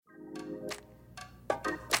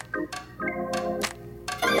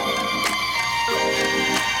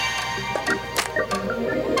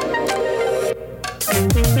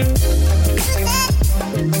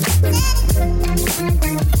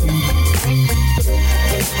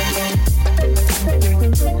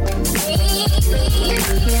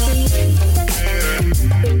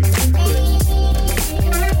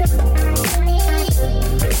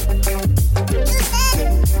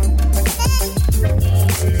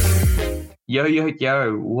Yo, yo,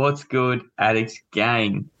 yo, what's good, Addicts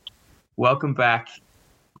gang? Welcome back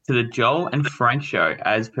to the Joel and Frank show,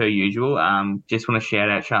 as per usual. Just want to shout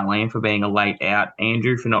out Charlene for being a late out,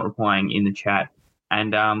 Andrew for not replying in the chat,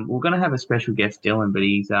 and we're going to have a special guest, Dylan, but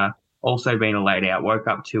he's also been a late out, woke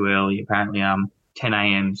up too early, apparently 10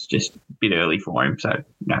 a.m.'s just a bit early for him, so,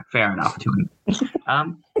 fair enough to him.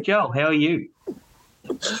 Joel, how are you?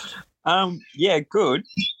 Yeah, good.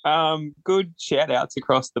 Good shout outs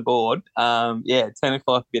across the board. 10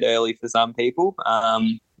 o'clock a bit early for some people.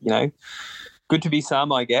 Good to be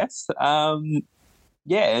some, I guess. And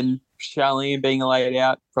Charlene being a late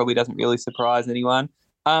out probably doesn't really surprise anyone.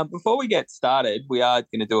 Before we get started, we are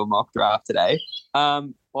going to do a mock draft today. I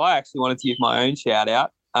actually wanted to give my own shout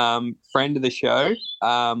out. Friend of the show,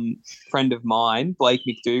 friend of mine, Blake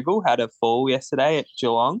McDougall, had a fall yesterday at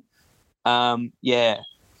Geelong.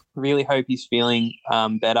 Really hope he's feeling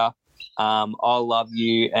better. I love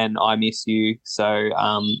you and I miss you. So,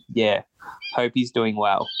 hope he's doing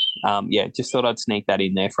well. Just thought I'd sneak that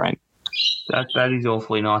in there, Frank. That is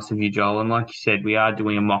awfully nice of you, Joel. And like you said, we are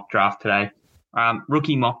doing a mock draft today.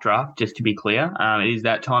 Rookie mock draft, just to be clear. It is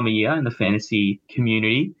that time of year in the fantasy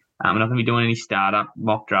community. We're not going to be doing any startup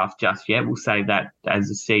mock drafts just yet. We'll save that as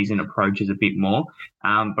the season approaches a bit more.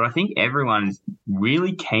 But I think everyone is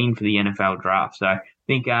really keen for the NFL draft. So I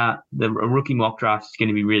think the rookie mock draft is going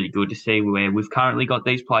to be really good to see where we've currently got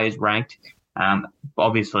these players ranked.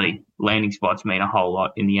 Obviously, landing spots mean a whole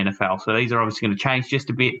lot in the NFL. So these are obviously going to change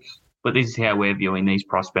just a bit, but this is how we're viewing these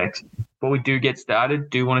prospects. Before we do get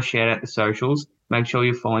started, do want to shout out the socials. Make sure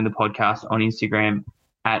you're following the podcast on Instagram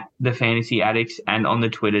at the Fantasy Addicts and on the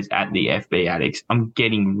Twitters at the FB Addicts. I'm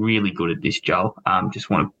getting really good at this, Joel.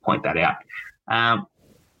 Just want to point that out.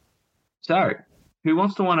 So, who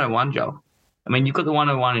wants the 101, Joel? I mean, you've got the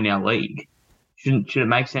 101 in our league. Should it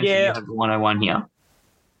make sense that you have the 101 here?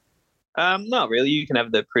 Not really. You can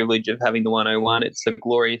have the privilege of having the 101. It's a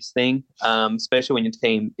glorious thing, especially when your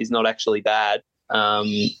team is not actually bad.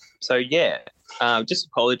 Just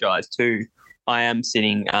apologise too. I am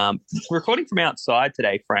sitting recording from outside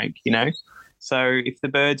today, Frank, So if the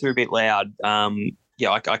birds are a bit loud,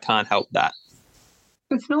 I can't help that.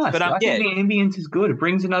 It's nice. But I think the ambience is good. It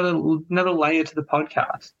brings another layer to the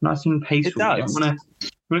podcast. Nice and peaceful. It does.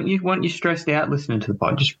 You want you stressed out listening to the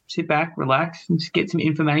pod. Just sit back, relax, and just get some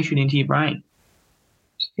information into your brain.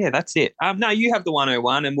 Yeah, that's it. No, you have the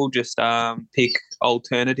 101, and we'll just pick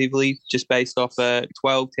alternatively, just based off a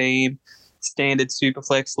 12-team standard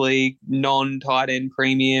Superflex league, non-tight end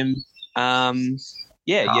premium. The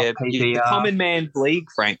common man's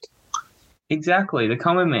league, Frank. Exactly, the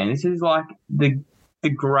common man. This is like the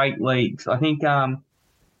great leagues. I think I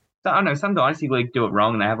don't know, some dynasty leagues do it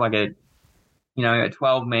wrong. They have like a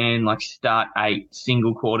 12-man like start 8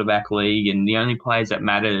 single quarterback league, and the only players that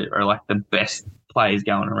matter are like the best players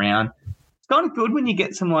going around. It's kind of good when you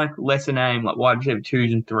get some like lesser name like wide receiver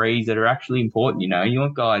 2s and 3s that are actually important. You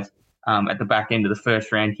want guys at the back end of the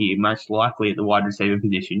first round here, most likely at the wide receiver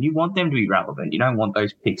position. You want them to be relevant. You don't want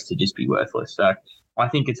those picks to just be worthless. So I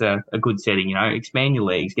think it's a good setting. Expand your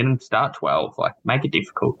leagues, get them to start 12, like make it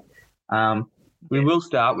difficult. We will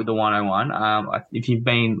start with the 101. If you've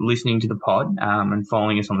been listening to the pod and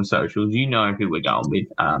following us on the socials, you know who we're going with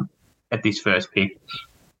at this first pick.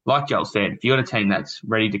 Like Joel said, if you've got a team that's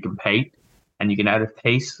ready to compete and you can add a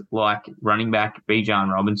piece like running back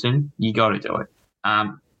Bijan Robinson, you got to do it.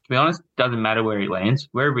 To be honest, doesn't matter where he lands.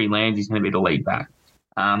 Wherever he lands, he's going to be the lead back.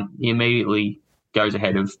 He immediately goes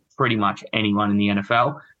ahead of pretty much anyone in the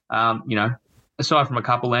NFL, aside from a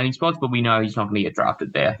couple landing spots, but we know he's not going to get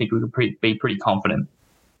drafted there. I think we could be pretty confident.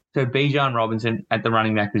 So Bijan Robinson at the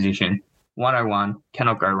running back position, 101,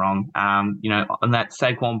 cannot go wrong. On that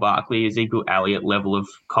Saquon Barkley, Ezekiel Elliott level of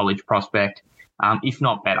college prospect, if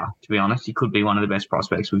not better, to be honest. He could be one of the best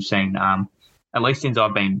prospects we've seen, at least since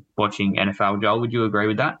I've been watching NFL. Joel, would you agree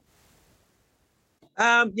with that?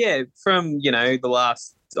 From, the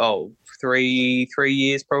last 3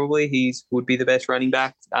 years probably, would be the best running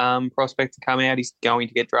back prospect to come out. He's going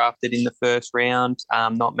to get drafted in the first round.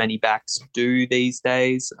 Not many backs do these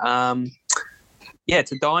days.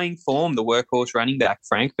 It's a dying form, the workhorse running back,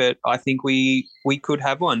 Frank, but I think we could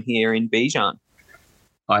have one here in Bijan.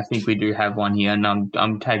 I think we do have one here, and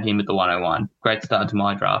I'm taking him at the 101. Great start to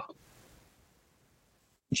my draft.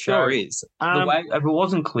 Sure is. If it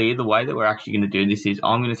wasn't clear, the way that we're actually going to do this is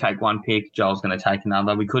I'm going to take one pick, Joel's going to take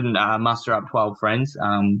another. We couldn't muster up 12 friends.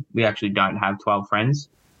 We actually don't have 12 friends,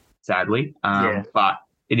 sadly. But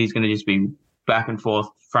it is going to just be back and forth,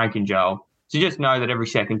 Frank and Joel. So just know that every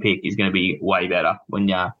second pick is going to be way better when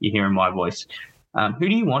you're hearing my voice. Who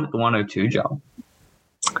do you want at the 102, Joel?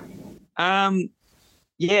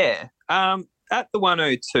 At the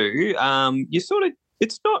 102, you sort of,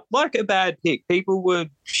 it's not like a bad pick. People were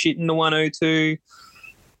shitting the 102,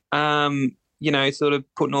 sort of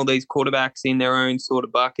putting all these quarterbacks in their own sort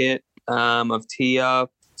of bucket of tier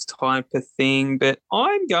type of thing. But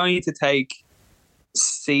I'm going to take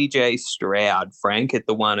CJ Stroud, Frank, at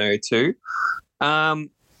the 102.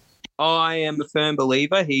 I am a firm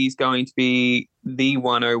believer he's going to be the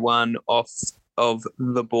 101 off of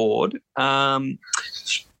the board. And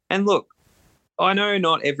look, I know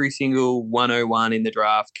not every single 101 in the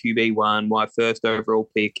draft, QB1, my first overall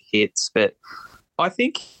pick hits, but I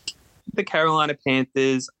think the Carolina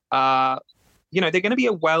Panthers are, they're going to be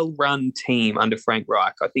a well-run team under Frank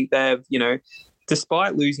Reich. I think they've,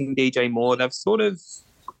 despite losing DJ Moore, they've sort of,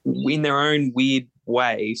 in their own weird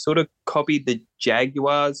way, sort of copied the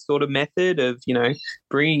Jaguars sort of method of,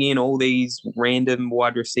 bringing in all these random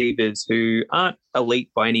wide receivers who aren't elite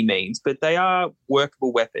by any means, but they are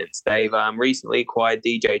workable weapons. They've recently acquired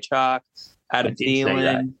DJ Chark, Adam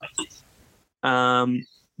Thielen.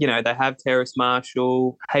 They have Terrace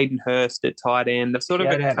Marshall, Hayden Hurst at tight end. They've sort of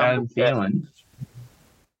become Adam Thielen.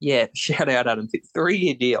 Yeah, shout out Adam Thielen.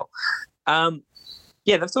 3-year deal.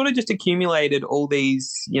 They've sort of just accumulated all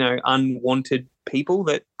these, unwanted people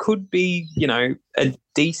that could be, a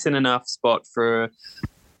decent enough spot for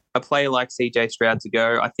a player like CJ Stroud to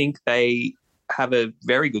go. I think they have a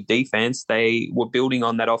very good defense. They were building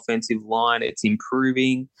on that offensive line. It's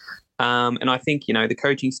improving. And I think, the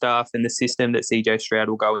coaching staff and the system that CJ Stroud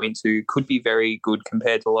will go into could be very good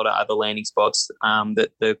compared to a lot of other landing spots that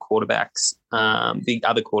the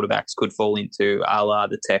other quarterbacks could fall into, a la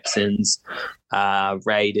the Texans,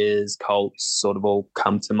 Raiders, Colts sort of all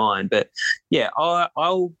come to mind. But yeah,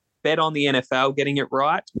 I'll bet on the NFL getting it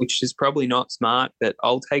right, which is probably not smart, but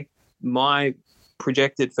I'll take my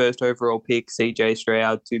projected first overall pick, CJ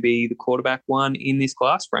Stroud, to be the quarterback one in this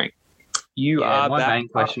class, Frank. My main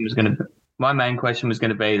question was going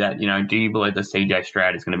to be that, do you believe that CJ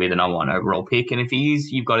Stroud is going to be the number one overall pick? And if he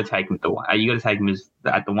is, you've got to take him as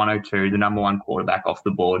at the 102, the number one quarterback off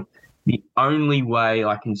the board. The only way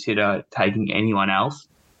I consider taking anyone else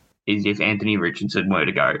is if Anthony Richardson were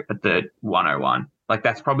to go at the 101. Like,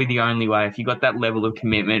 that's probably the only way. If you got that level of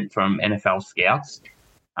commitment from NFL scouts,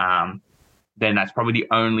 then that's probably the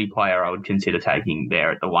only player I would consider taking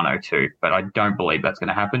there at the 102. But I don't believe that's going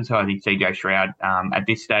to happen. So I think CJ Stroud, at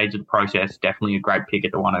this stage of the process, definitely a great pick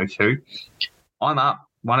at the 102. I'm up,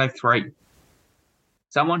 103.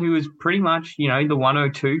 Someone who was pretty much, the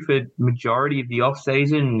 102 for the majority of the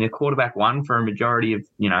offseason and the quarterback one for a majority of,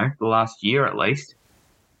 the last year at least.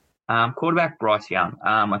 Quarterback Bryce Young.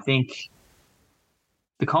 I think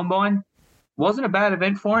the combine wasn't a bad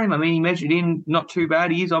event for him. I mean, he measured in not too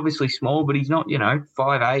bad. He is obviously small, but he's not,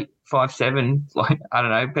 5'8", 5'7". Like, I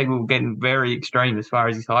don't know, people were getting very extreme as far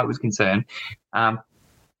as his height was concerned. But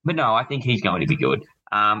no, I think he's going to be good.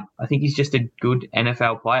 I think he's just a good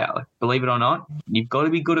NFL player. Like, believe it or not, you've got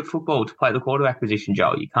to be good at football to play the quarterback position,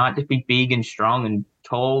 Joel. You can't just be big and strong and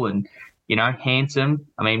tall and, handsome.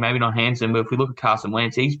 I mean, maybe not handsome, but if we look at Carson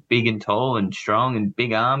Wentz, he's big and tall and strong and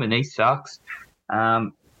big arm and he sucks.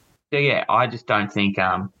 So yeah, I just don't think.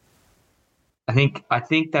 I think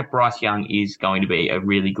that Bryce Young is going to be a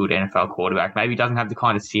really good NFL quarterback. Maybe he doesn't have the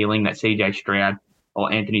kind of ceiling that CJ Stroud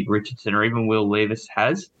or Anthony Richardson or even Will Levis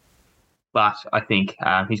has, but I think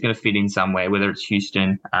he's going to fit in somewhere. Whether it's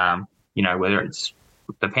Houston, whether it's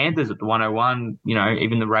the Panthers at the 101,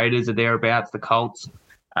 even the Raiders are thereabouts, the Colts.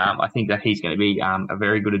 I think that he's going to be a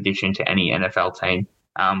very good addition to any NFL team.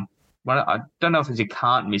 I don't know if he's a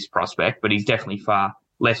can't miss prospect, but he's definitely far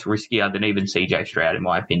less riskier than even CJ Stroud, in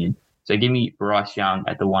my opinion. So give me Bryce Young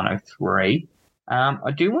at the 103.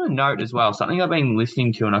 I do want to note as well something I've been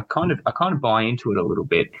listening to, and I kind of buy into it a little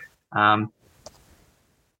bit. About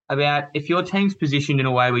if your team's positioned in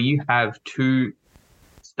a way where you have two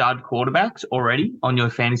stud quarterbacks already on your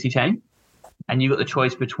fantasy team, and you've got the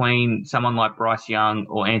choice between someone like Bryce Young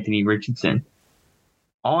or Anthony Richardson,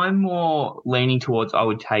 I'm more leaning towards I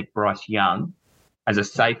would take Bryce Young as a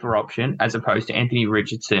safer option as opposed to Anthony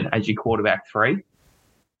Richardson as your quarterback 3.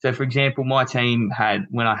 So, for example, my team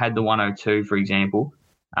when I had the 102, for example,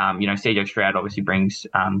 CJ Stroud obviously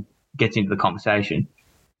gets into the conversation.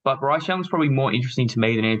 But Bryce Young's probably more interesting to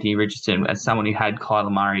me than Anthony Richardson as someone who had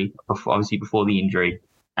Kyler Murray, obviously before the injury,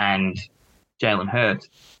 and Jalen Hurts.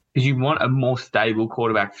 Because you want a more stable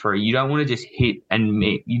quarterback 3. You don't want to just hit and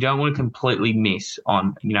miss. You don't want to completely miss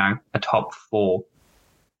on, a top 4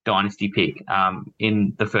 dynasty pick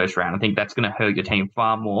in the first round. I think that's going to hurt your team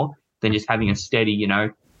far more than just having a steady,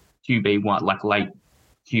 QB1, like late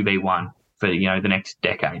QB1 for, the next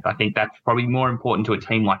decade. I think that's probably more important to a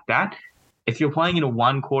team like that if you're playing in a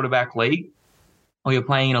one quarterback league or you're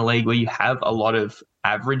playing in a league where you have a lot of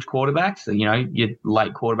average quarterbacks, so, your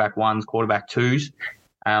late quarterback ones, quarterback twos,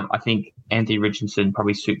 I think Anthony Richardson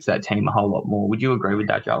probably suits that team a whole lot more. Would you agree with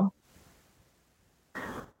that, Joel?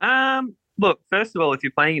 Look, first of all, if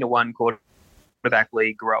you're playing in a one quarterback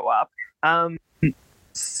league, grow up.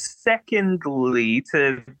 Secondly,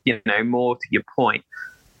 to more to your point,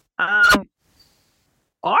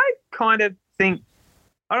 I kind of think,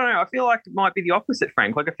 I don't know, I feel like it might be the opposite,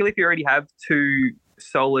 Frank. Like, I feel if you already have two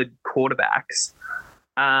solid quarterbacks,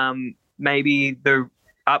 maybe the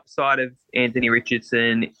upside of Anthony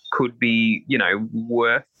Richardson could be,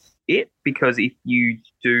 worth it, because if you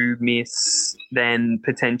do miss, then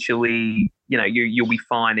potentially, you'll be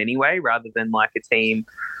fine anyway, rather than like a team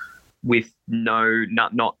with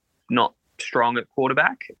not strong at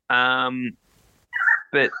quarterback.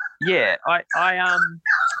 But yeah, I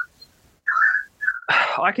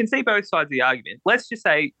can see both sides of the argument. Let's just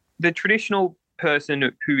say the traditional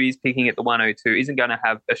person who is picking at the 102 isn't going to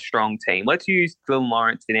have a strong team. Let's use Dylan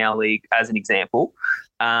Lawrence in our league as an example.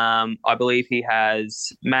 I believe he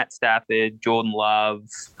has Matt Stafford, Jordan Love,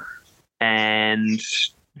 and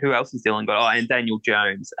who else has Dylan got? Oh, and Daniel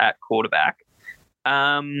Jones at quarterback.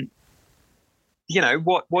 What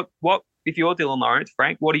if you're Dylan Lawrence,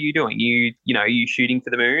 Frank? What are you doing? Are you shooting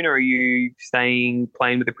for the moon, or are you playing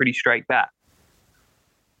with a pretty straight bat?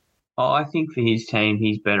 Oh, I think for his team,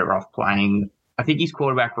 he's better off playing. I think his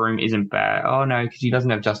quarterback room isn't bad. Oh no, because he doesn't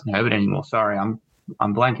have Justin Herbert anymore. Sorry, I'm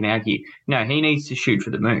blanking out here. No, he needs to shoot for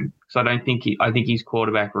the moon. So I think his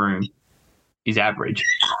quarterback room is average.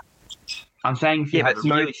 I'm saying if you have a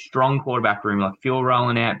really strong quarterback room, like if you're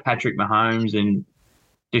rolling out Patrick Mahomes and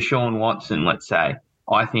Deshaun Watson, let's say,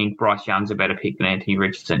 I think Bryce Young's a better pick than Anthony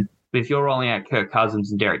Richardson. But if you're rolling out Kirk Cousins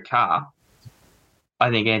and Derek Carr, I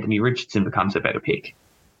think Anthony Richardson becomes a better pick.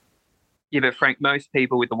 Yeah, but Frank, most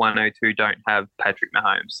people with the 102 don't have Patrick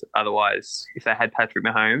Mahomes. Otherwise, if they had Patrick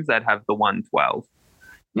Mahomes, they'd have the 112.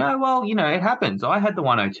 No, well, it happens. I had the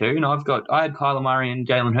 102, and I had Kyler Murray and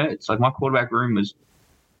Jalen Hurts. Like, my quarterback room was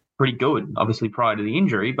pretty good, obviously prior to the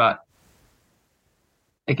injury, but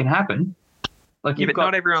it can happen. Like, but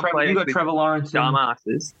not everyone plays. You got Trevor Lawrence,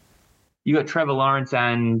 dumbasses. You got Trevor Lawrence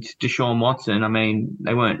and Deshaun Watson. I mean,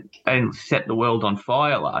 they didn't set the world on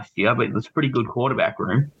fire last year, but it was a pretty good quarterback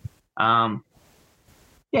room. Yeah,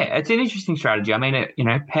 it's an interesting strategy. I mean,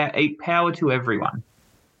 power to everyone.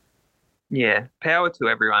 Yeah, power to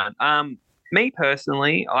everyone. Me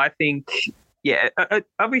personally, I think,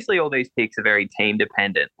 obviously all these picks are very team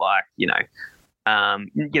dependent. Like,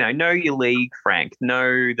 know your league, Frank.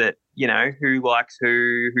 Know that, who likes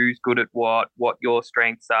who's good at what your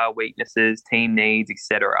strengths are, weaknesses, team needs,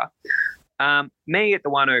 etc. Me at the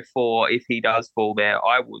 104, if he does fall there,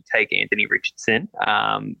 I would take Anthony Richardson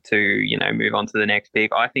to move on to the next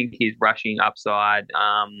pick. I think his rushing upside,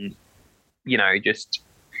 just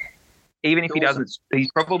even if he doesn't,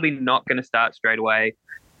 he's probably not going to start straight away.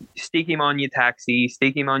 Stick him on your taxi,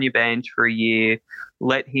 stick him on your bench for a year,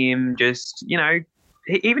 let him just,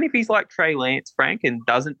 even if he's like Trey Lance, Frank, and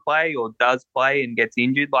doesn't play or does play and gets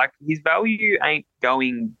injured, like his value ain't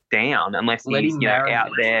going down unless he's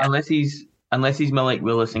out there. Unless he's Malik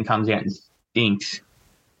Willis and comes out and stinks.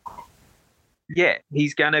 Yeah,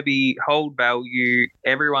 he's going to be hold value.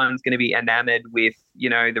 Everyone's going to be enamored with,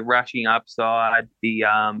 the rushing upside, the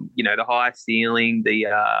high ceiling, the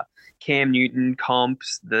Cam Newton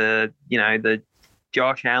comps, the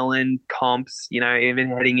Josh Allen comps, even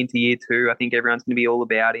heading into year 2, I think everyone's going to be all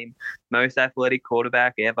about him. Most athletic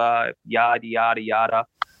quarterback ever, yada, yada, yada.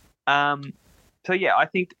 So, yeah, I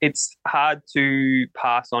think it's hard to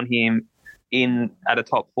pass on him at a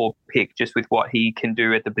top 4 pick, just with what he can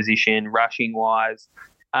do at the position, rushing wise,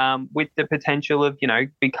 with the potential of,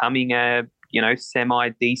 becoming a,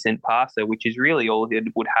 semi-decent passer, which is really all it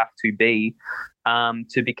would have to be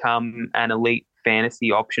to become an elite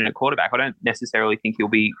fantasy option at quarterback. I don't necessarily think he'll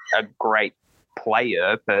be a great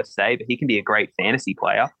player per se, but he can be a great fantasy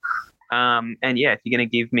player. And yeah, if you're going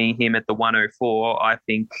to give me him at the 104, I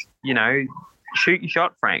think, shoot your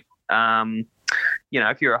shot, Frank.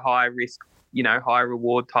 If you're a high risk, high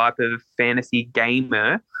reward type of fantasy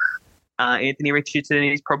gamer, Anthony Richardson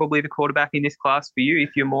is probably the quarterback in this class for you.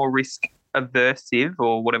 If you're more risk aversive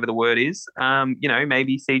or whatever the word is,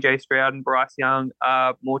 maybe CJ Stroud and Bryce Young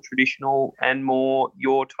are more traditional and more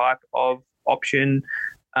your type of option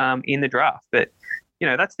in the draft. But,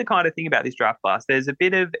 that's the kind of thing about this draft class. There's a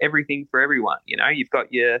bit of everything for everyone. You've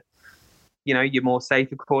got your more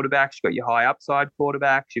safer quarterbacks, you've got your high upside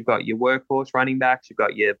quarterbacks, you've got your workhorse running backs, you've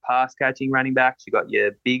got your pass catching running backs, you've got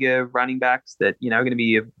your bigger running backs that, are going to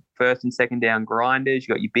be first and second down grinders.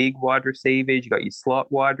 You got your big wide receivers. You got your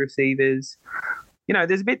slot wide receivers.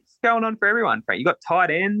 There's a bit going on for everyone, Frank. You got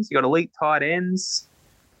tight ends. You got elite tight ends.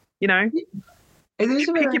 It is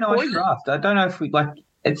a very nice draft. I don't know if we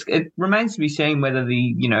it remains to be seen whether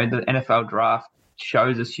the NFL draft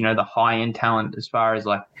shows us, the high end talent as far as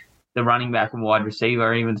like the running back and wide receiver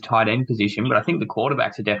or even the tight end position. But I think the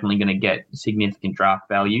quarterbacks are definitely going to get significant draft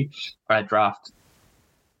value. Draft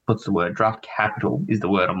capital is the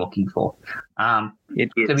word I'm looking for.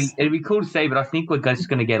 It'd be cool to see, but I think we're just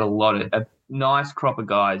going to get a nice crop of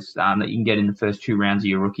guys that you can get in the first 2 rounds of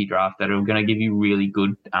your rookie draft that are going to give you really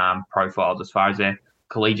good profiles as far as their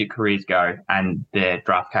collegiate careers go and their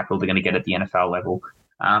draft capital they're going to get at the NFL level.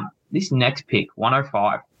 This next pick,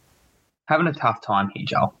 105, having a tough time here,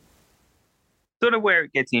 Joel. Sort of where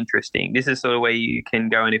it gets interesting. This is sort of where you can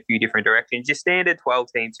go in a few different directions. Your standard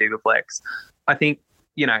 12-team Superflex. I think,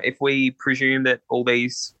 if we presume that all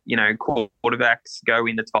these, quarterbacks go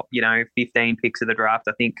in the top, 15 picks of the draft,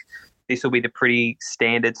 I think this will be the pretty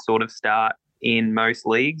standard sort of start in most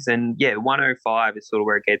leagues. And, 105 is sort of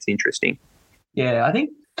where it gets interesting. Yeah, I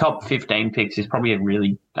think top 15 picks is probably a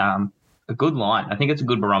really a good line. I think it's a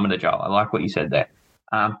good barometer, Joel. I like what you said there.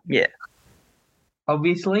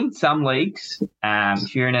 Obviously, some leagues,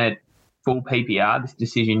 if you're in a full PPR, this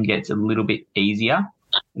decision gets a little bit easier.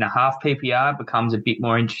 In a half PPR, it becomes a bit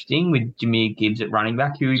more interesting with Jahmyr Gibbs at running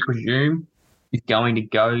back, who we presume is going to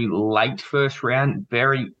go late first round,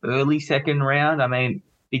 very early second round. I mean,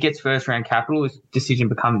 if he gets first round capital, this decision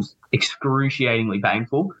becomes excruciatingly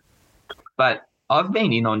painful. But I've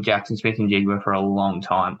been in on Jackson Smith-Njigba for a long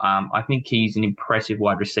time. I think he's an impressive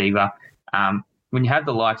wide receiver. When you have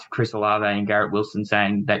the likes of Chris Olave and Garrett Wilson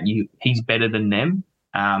saying that he's better than them,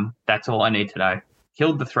 that's all I need to know.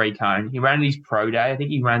 Killed the 3-cone. He ran his pro day. I think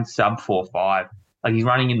he ran sub 4.5. Like, he's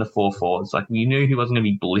running in the 4.4s. Like, you knew he wasn't going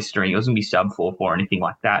to be blistering. He wasn't going to be sub 4.4 or anything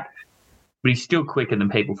like that. But he's still quicker than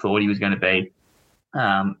people thought he was going to be.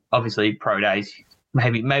 Obviously, pro days,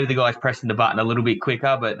 maybe the guy's pressing the button a little bit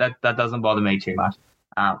quicker, but that doesn't bother me too much.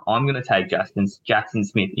 I'm going to take Jackson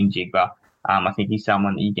Smith-Njigba. I think he's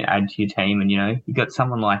someone that you can add to your team. And, you got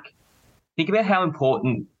someone like, think about how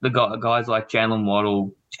important the guys like Jalen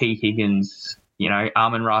Waddle, T. Higgins,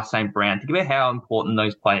 Amon-Ra St. Brown. Think about how important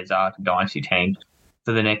those players are to dynasty teams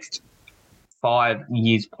for the next 5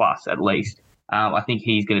 years plus at least. I think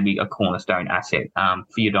he's going to be a cornerstone asset for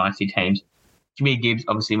your dynasty teams. Jahmyr Gibbs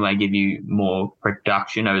obviously may give you more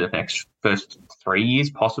production over the first 3 years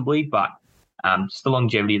possibly, but just the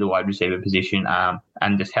longevity of the wide receiver position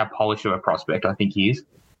and just how polished of a prospect I think he is.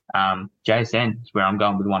 JSN is where I'm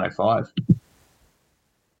going with 105.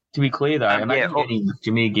 To be clear, though, imagine getting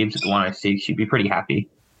Jahmyr Gibbs at the 106. You'd be pretty happy.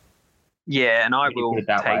 Yeah, and I will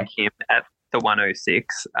take him at the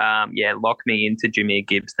 106. Lock me into Jahmyr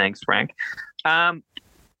Gibbs. Thanks, Frank.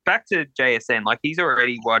 Back to JSN. Like, he's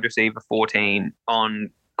already wide receiver 14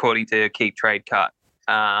 according to Keep Trade Cut.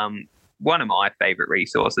 One of my favorite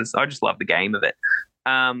resources. I just love the game of it.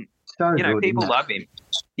 People love him.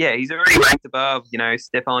 Yeah, he's already ranked above,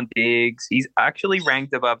 Stephon Diggs. He's actually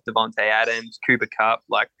ranked above Devontae Adams, Cooper Kupp.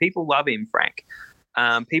 Like, people love him, Frank.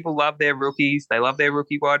 People love their rookies. They love their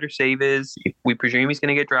rookie wide receivers. If we presume he's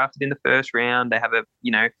going to get drafted in the first round, they have a,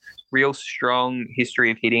 real strong history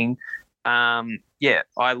of hitting. I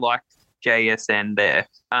like JSN there.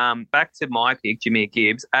 Back to my pick, Jahmyr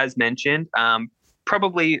Gibbs. As mentioned,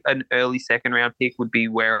 probably an early second round pick would be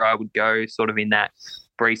where I would go, sort of in that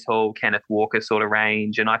Breece Hall, Kenneth Walker sort of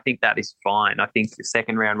range, and I think that is fine. I think the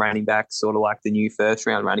second round running back sort of like the new first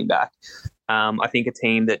round running back. I think a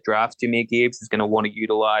team that drafts Jahmyr Gibbs is going to want to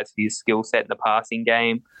utilize his skill set in the passing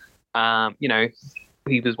game.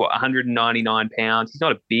 He was 199 pounds. He's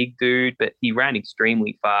not a big dude, but he ran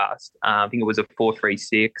extremely fast. I think it was a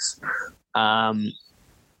 4.36.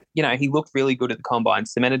 He looked really good at the combine,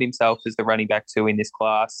 cemented himself as the running back 2 in this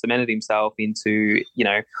class, cemented himself into,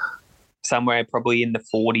 somewhere probably in the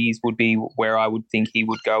 40s would be where I would think he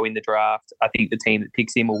would go in the draft. I think the team that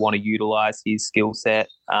picks him will want to utilize his skill set.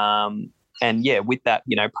 With that,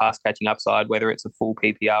 pass catching upside, whether it's a full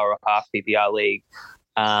PPR or a half PPR league,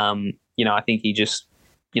 I think he just,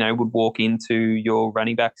 would walk into your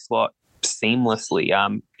running back slot seamlessly.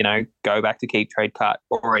 Go back to Keep Trade Cut,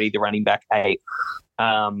 already the running back 8.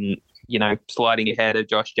 Sliding ahead of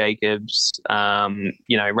Josh Jacobs,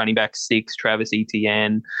 running back 6, Travis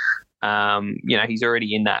Etienne. He's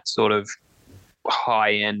already in that sort of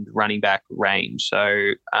high-end running back range.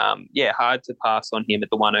 So, hard to pass on him at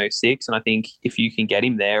the 106. And I think if you can get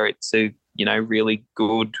him there, it's a, really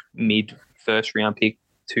good mid-first round pick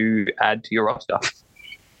to add to your roster.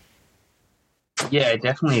 Yeah,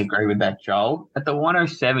 definitely agree with that, Joel. At the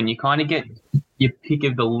 107, you kind of get your pick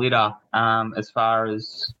of the litter. As far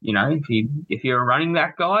as if you're a running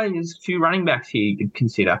back guy, there's a few running backs here you could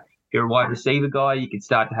consider. If you're a wide receiver guy, you could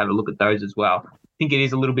start to have a look at those as well. I think it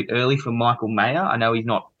is a little bit early for Michael Mayer. I know he's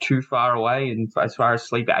not too far away, and as far as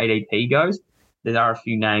sleeper ADP goes, there are a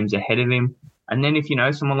few names ahead of him. And then if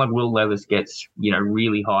someone like Will Levis gets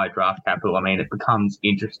really high draft capital, I mean it becomes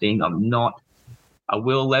interesting. I'm not a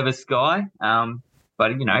Will Levis guy.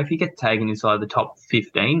 But if you get taken inside the top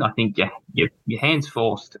 15, I think your hand's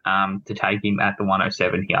forced to take him at the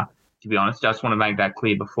 107 here. To be honest, just want to make that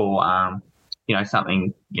clear before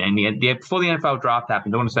something before the NFL draft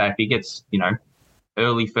happens. I want to say if he gets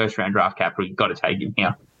early first round draft capital, you've got to take him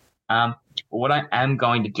here. What I am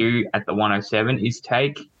going to do at the 107 is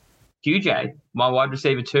take QJ, my wide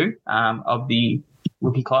receiver 2 of the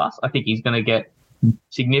rookie class. I think he's going to get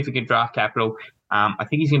significant draft capital. I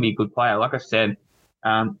think he's going to be a good player. Like I said,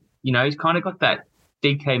 he's kind of got that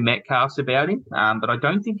DK Metcalf's about him, but I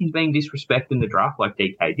don't think he's being disrespected in the draft like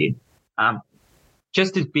DK did.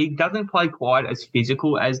 Just as big, doesn't play quite as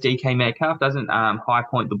physical as DK Metcalf, doesn't high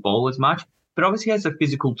point the ball as much, but obviously has the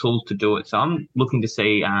physical tools to do it. So I'm looking to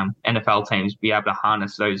see NFL teams be able to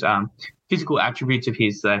harness those physical attributes of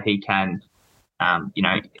his that he can,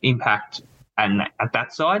 impact and at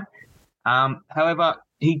that side. However,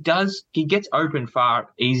 he gets open far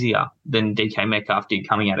easier than DK Metcalf did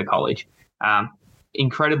coming out of college.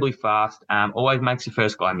 Incredibly fast, always makes the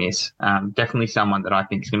first guy miss. Definitely someone that I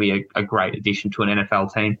think is going to be a great addition to an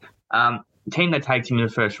NFL team. The team that takes him in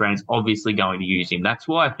the first round is obviously going to use him. That's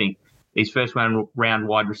why I think these first round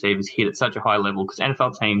wide receivers hit at such a high level, because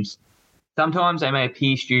NFL teams, sometimes they may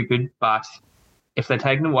appear stupid, but if they're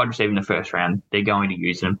taking a wide receiver in the first round, they're going to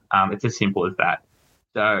use them. It's as simple as that.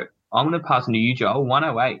 So I'm going to pass on to you, Joel.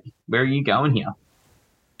 108. Where are you going here?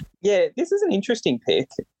 Yeah, this is an interesting pick.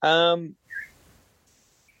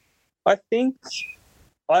 I think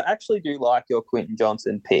I actually do like your Quentin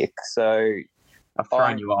Johnson pick. So I've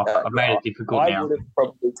thrown you off. I've made it difficult now. I would have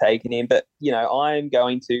probably taken him, but I'm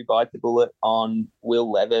going to bite the bullet on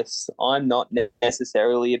Will Levis. I'm not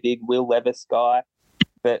necessarily a big Will Levis guy,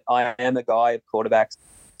 but I am a guy of quarterbacks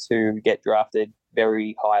to get drafted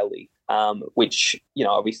very highly. Which,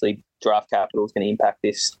 obviously draft capital is going to impact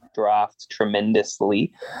this draft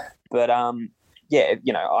tremendously. But,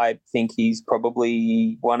 I think he's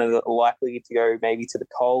probably one of the likely to go maybe to the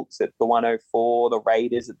Colts at the 104, the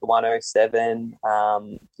Raiders at the 107.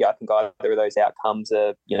 I think either of those outcomes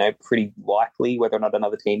are, pretty likely. Whether or not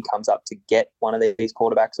another team comes up to get one of these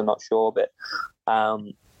quarterbacks, I'm not sure. But,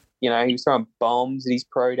 he was throwing bombs at his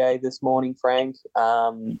pro day this morning, Frank.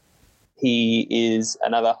 He is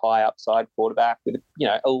another high upside quarterback with,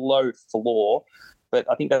 a low floor. But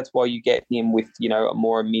I think that's why you get him with, a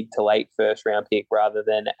more mid to late first round pick rather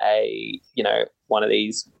than one of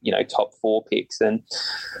these, top 4 picks. And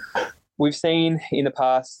we've seen in the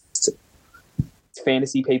past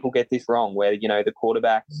fantasy people get this wrong where, the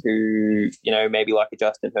quarterback who, maybe like a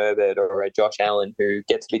Justin Herbert or a Josh Allen who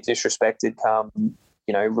gets a bit disrespected come,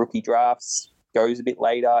 rookie drafts, goes a bit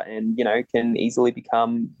later and, can easily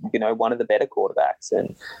become, one of the better quarterbacks.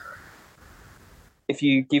 And if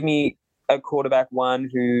you give me a quarterback one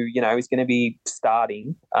who, is going to be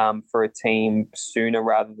starting for a team sooner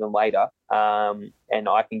rather than later, and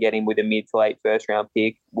I can get him with a mid to late first round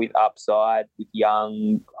pick with upside, with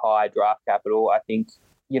young, high draft capital, I think,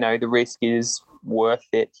 the risk is worth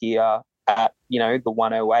it here at, the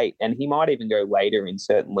 108. And he might even go later in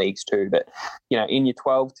certain leagues too. But, in your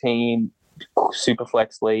 12 team, super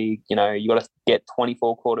flex league, you got to get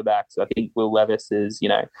 24 quarterbacks. I think Will Levis is,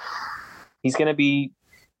 he's going to be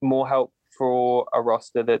more help for a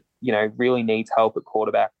roster that, really needs help at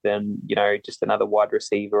quarterback than, just another wide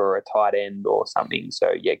receiver or a tight end or something.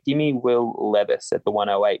 So, yeah, give me Will Levis at the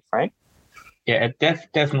 108, Frank. Yeah,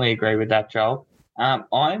 definitely agree with that, Joel.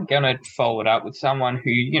 I'm going to follow it up with someone who,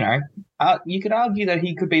 you could argue that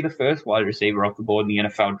he could be the first wide receiver off the board in the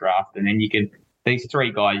NFL draft, and then these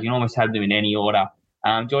 3 guys, you can almost have them in any order.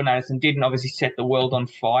 Jordan Addison didn't obviously set the world on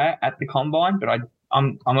fire at the Combine, but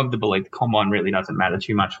I'm of the belief the Combine really doesn't matter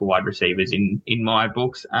too much for wide receivers in my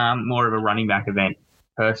books. More of a running back event,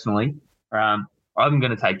 personally. I'm going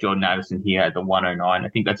to take Jordan Addison here at the 109. I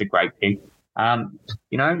think that's a great pick.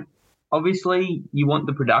 Obviously you want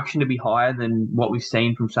the production to be higher than what we've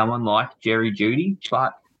seen from someone like Jerry Jeudy,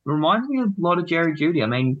 but it reminds me a lot of Jerry Jeudy. I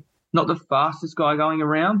mean, not the fastest guy going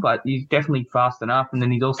around, but he's definitely fast enough. And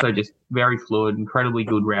then he's also just very fluid, incredibly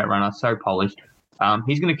good route runner, so polished.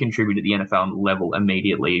 He's going to contribute at the NFL level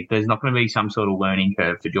immediately. There's not going to be some sort of learning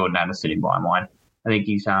curve for Jordan Addison in my mind. I think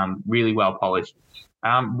he's really well polished.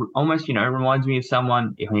 Almost, reminds me of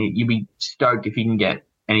someone. I mean, you'd be stoked if you can get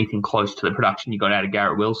anything close to the production you got out of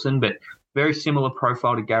Garrett Wilson, but very similar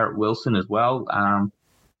profile to Garrett Wilson as well.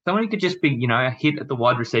 Someone who could just be, a hit at the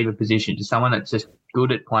wide receiver position, just someone that's just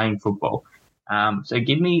good at playing football. So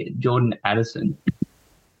give me Jordan Addison.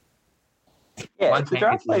 Yeah, One thing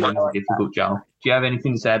is difficult, Joel. Do you have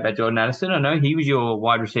anything to say about Jordan Addison? I know he was your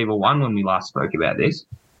wide receiver one when we last spoke about this.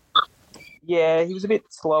 Yeah, he was a bit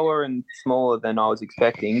slower and smaller than I was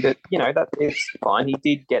expecting, but that is fine. He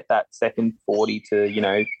did get that second 40 to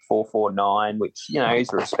 4.49, which is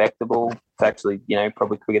respectable. It's actually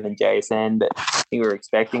probably quicker than JSN, but I think we were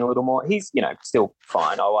expecting a little more. He's still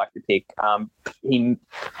fine. I like the pick. He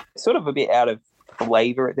sort of a bit out of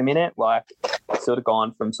flavor at the minute, like sort of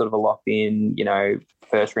gone from sort of a locked in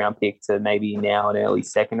first round pick to maybe now an early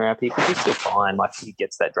second round pick, which is still fine. Like he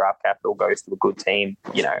gets that draft capital, goes to a good team.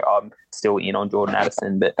 I'm still in on Jordan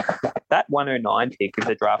Addison, but that 109 pick, if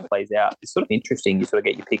the draft plays out, is sort of interesting. You sort of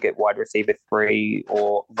get your pick at wide receiver 3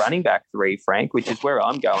 or running back 3, Frank, which is where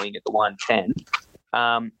I'm going at the 110.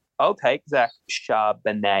 I'll take Zach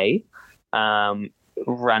Charbonnet,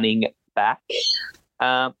 running back.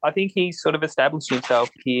 I think he's sort of established himself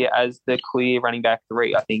here as the clear running back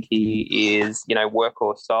 3. I think he is,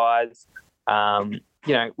 workhorse size.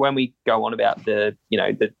 When we go on about the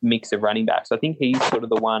mix of running backs, I think he's sort of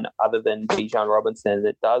the one other than Bijan Robinson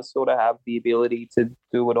that does sort of have the ability to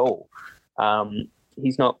do it all.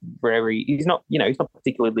 He's not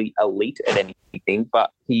particularly elite at anything, but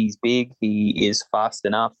he's big. He is fast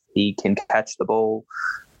enough. He can catch the ball.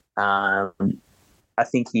 I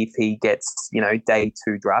think if he gets, day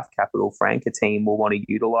 2 draft capital, Frank, a team will want to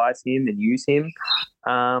utilise him and use him.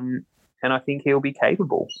 And I think he'll be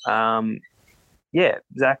capable.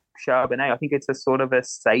 Zach Charbonnet, I think it's a sort of a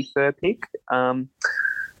safer pick. I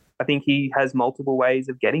think he has multiple ways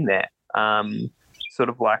of getting there. Sort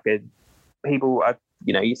of like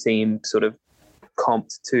you see him sort of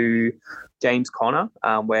comped to James Conner,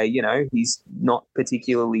 where, he's not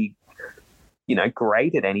particularly,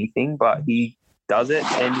 great at anything, but he does it,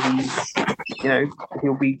 and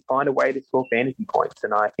he'll find a way to score fantasy points,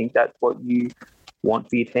 and I think that's what you want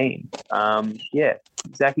for your team.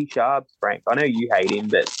 Zachy Sharps, Frank. I know you hate him,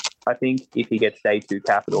 but I think if he gets day 2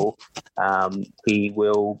 capital, he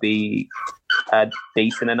will be a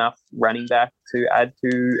decent enough running back to add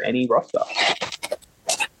to any roster.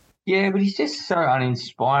 Yeah, but he's just so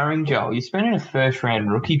uninspiring, Joel. You're spending a first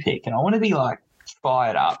round rookie pick, and I want to be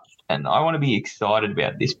fired up, and I want to be excited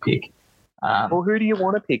about this pick. Well, who do you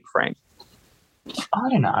want to pick, Frank? I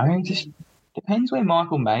don't know. It just depends where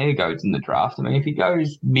Michael Mayer goes in the draft. I mean, if he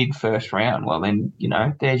goes mid-first round, well, then,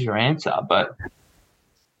 there's your answer. But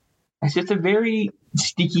it's just a very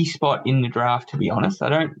sticky spot in the draft, to be honest. I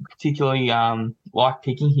don't particularly like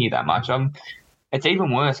picking here that much. It's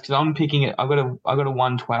even worse because I'm picking it. I got a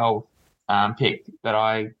 112 pick that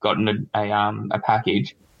I got in a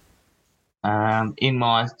package in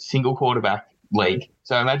my single quarterback league.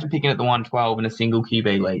 So imagine picking at the 112 in a single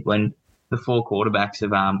QB league when the 4 quarterbacks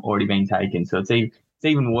have already been taken. So it's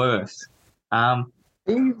even worse. Are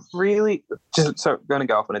you really going to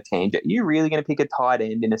go off on a tangent? Are you really going to pick a tight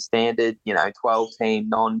end in a standard, 12-team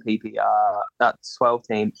non-PPR,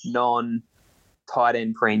 12-team non-tight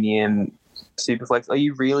end premium superflex? Are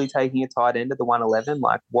you really taking a tight end at the 111?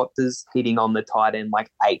 Like, what does hitting on the tight end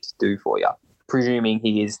 8 do for you? Presuming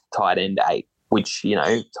he is tight end 8, which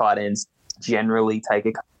tight ends generally take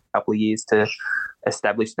a couple of years to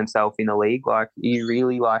establish themselves in the league. Like, are you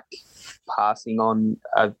really passing on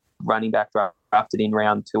a running back drafted in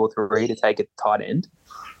round 2 or 3 to take a tight end?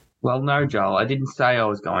 Well, no, Joel, I didn't say I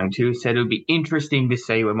was going to. I said it would be interesting to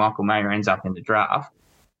see where Michael Mayer ends up in the draft.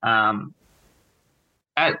 In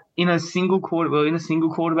a single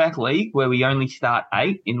quarterback league where we only start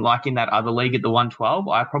 8, in that other league at the 112,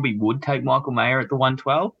 I probably would take Michael Mayer at the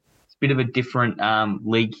 112. It's a bit of a different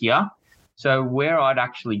league here. So where I'd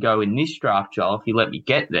actually go in this draft, Joel, if you let me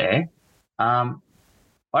get there, I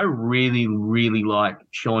really, really like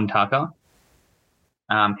Sean Tucker.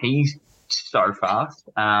 He's so fast.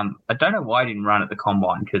 I don't know why he didn't run at the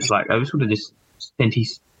combine because I just would have just sent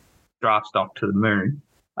his draft stock to the moon.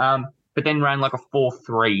 But then ran a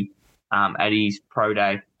 4.3 at his pro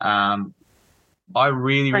day. I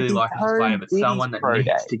really, really like his player, but someone that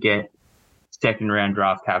needs to get second round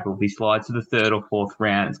draft capital. If he slides to the 3rd or 4th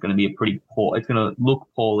round, it's going to be it's going to look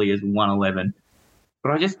poorly as 111.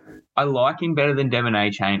 But I like him better than Devon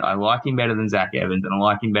A-Chain. I like him better than Zach Evans, and I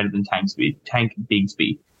like him better than Tank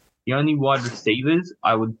Bigsby. The only wide receivers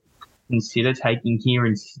I would consider taking here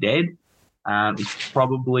instead is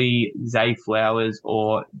probably Zay Flowers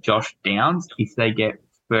or Josh Downs if they get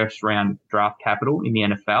first round draft capital in the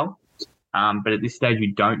NFL. But at this stage, we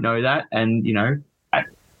don't know that. And,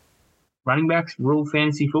 running backs rule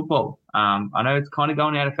fantasy football. I know it's kind of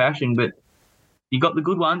going out of fashion, but you got the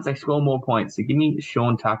good ones, they score more points. So give me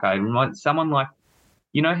Sean Tucker. Someone like,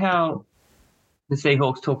 how the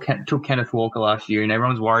Seahawks took Kenneth Walker last year and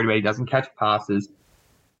everyone's worried about he doesn't catch passes.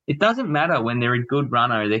 It doesn't matter when they're a good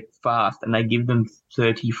runner, they're fast, and they give them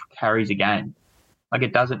 30 carries a game. Like,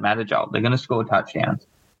 it doesn't matter, Joel. They're going to score touchdowns.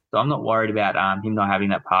 So I'm not worried about him not having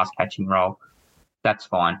that pass-catching role. That's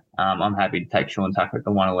fine. I'm happy to take Sean Tucker at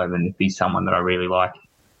the 111 if he's someone that I really like.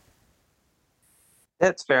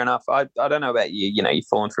 That's fair enough. I don't know about you. You've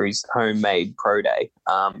fallen for his homemade pro day.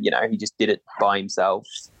 He just did it by himself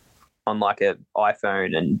on like an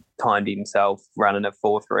iPhone and timed himself running a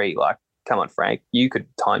 4.3. Like, come on, Frank. You could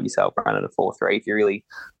time yourself running a 4.3 if you really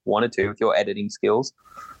wanted to with your editing skills.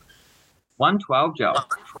 112, Joel.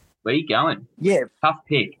 Where are you going? Yeah. Tough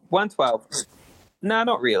pick. 112. No,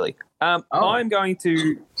 not really. I'm going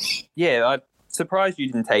to... Yeah, I'm surprised you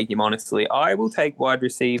didn't take him, honestly. I will take wide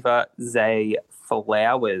receiver Zay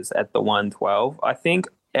Flowers at the 112. I think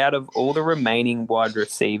out of all the remaining wide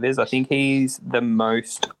receivers, I think he's the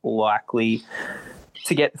most likely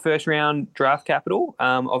to get the first round draft capital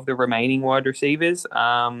of the remaining wide receivers.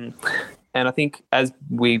 And I think, as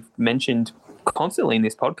we've mentioned constantly in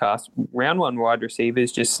this podcast, round one wide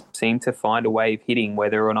receivers just seem to find a way of hitting,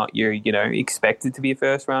 whether or not you're, expected to be a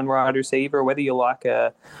first round wide receiver, or whether you're like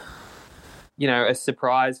a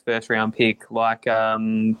surprise first round pick, like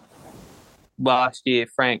last year,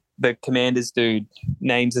 Frank, the Commanders dude,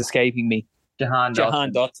 name's escaping me. Jahan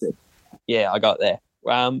Dotson. Yeah, I got there.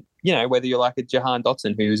 Whether you're like a Jahan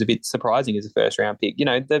Dotson, who's a bit surprising as a first round pick,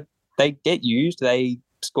 they get used, they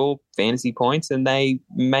score fantasy points, and they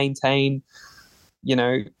maintain,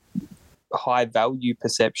 high value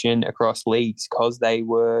perception across leagues because they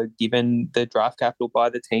were given the draft capital by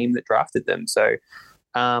the team that drafted them. So,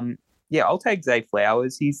 I'll take Zay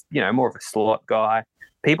Flowers. He's, more of a slot guy.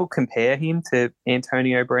 People compare him to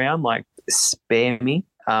Antonio Brown, like, spare me.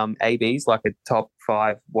 AB's like a top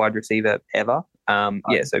 5 wide receiver ever. Top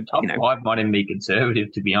 5 might even be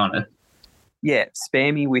conservative, to be honest. Yeah,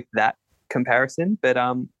 spare me with that comparison. But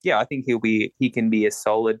I think he can be a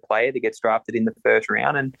solid player that gets drafted in the first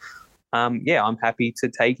round. And I'm happy to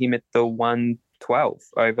take him at the 112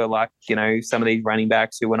 over some of these running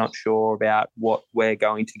backs who we're not sure about what we're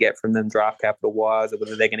going to get from them draft capital wise, or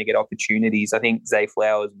whether they're going to get opportunities. I think Zay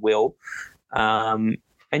Flowers will. And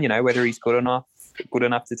whether he's good enough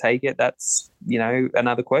to take it, that's,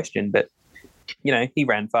 another question. But, he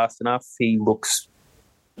ran fast enough. He looks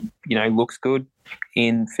good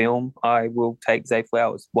in film. I will take Zay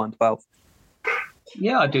Flowers, 112.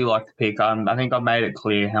 Yeah, I do like the pick. I think I made it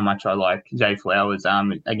clear how much I like Zay Flowers.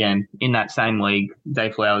 Again, in that same league, Zay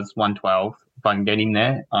Flowers 112. If I can get him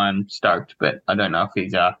there, I'm stoked. But I don't know if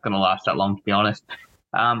he's going to last that long, to be honest.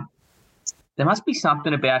 There must be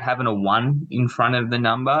something about having a 1 in front of the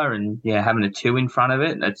number and having a 2 in front of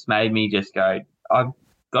it that's made me just go, I've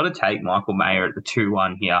got to take Michael Mayer at the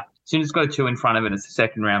 2-1 here. As soon as it's got a 2 in front of it, it's a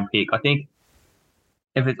second round pick. I think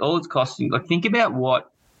if it's all it's costing, think about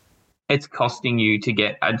what it's costing you to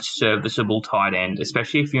get a serviceable tight end,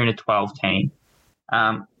 especially if you're in a 12 team.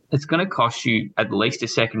 It's going to cost you at least a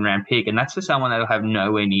second round pick, and that's for someone that'll have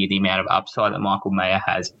nowhere near the amount of upside that Michael Mayer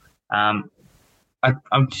has. I'm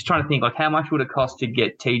just trying to think, how much would it cost to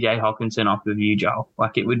get TJ Hawkinson off of you, Joel?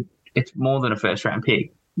 It's more than a first round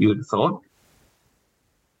pick, you would have thought.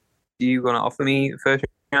 Do you want to offer me a first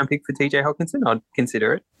round pick for TJ Hawkinson? I'd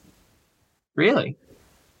consider it. Really?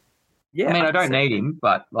 Yeah. I mean, I don't need him,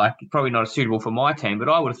 but probably not suitable for my team. But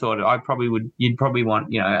I would have thought you'd probably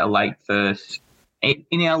want, a late first.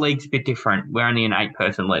 In our league's a bit different. We're only an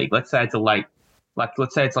 8-person league. Let's say it's a late,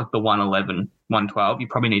 let's say it's the 111, 112. You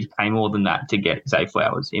probably need to pay more than that to get Zay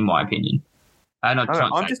Flowers, in my opinion.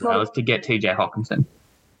 To get TJ Hawkinson.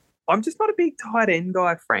 I'm just not a big tight end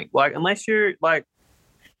guy, Frank. Unless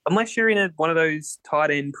you're in one of those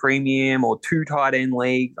tight end premium or 2 tight end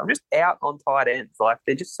leagues, I'm just out on tight ends.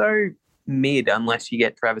 They're just so mid unless you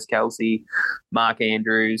get Travis Kelce, Mark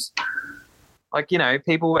Andrews.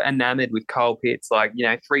 People were enamored with Cole Pitts,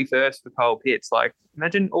 3 firsts for Cole Pitts.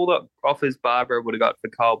 Imagine all the offers Barbara would have got for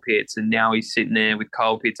Cole Pitts, and now he's sitting there with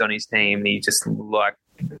Cole Pitts on his team, and he's just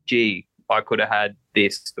gee, I could have had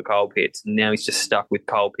this for Cole Pitts, and now he's just stuck with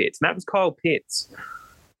Cole Pitts. And that was Cole Pitts.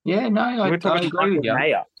 Yeah, no, I agree with you.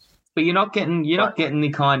 Mayer. But you're not getting the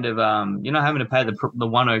kind of you're not having to pay the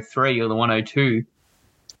 103 or the 102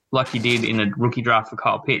 like you did in a rookie draft for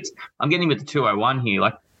Kyle Pitts. I'm getting him at the 201 here.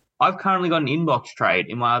 I've currently got an inbox trade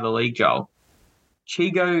in my other league, Joel.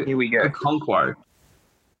 Chigo Okonkwo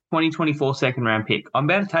 2024 second round pick. I'm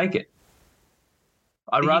about to take it.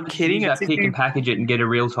 I'd Are you rather just kidding? use that pick and package it and get a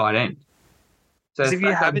real tight end. So the If you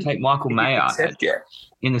fact that I can haven't take Michael Mayer accept yet.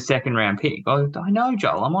 in the second round pick, I know,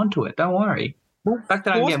 Joel. I'm onto it. Don't worry. Well, The fact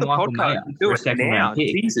that I can pause get the Michael podcast Mayer and for do a it second now. round pick.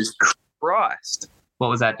 Jesus Christ. What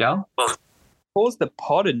was that, Joel? Pause the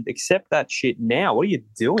pod and accept that shit now. What are you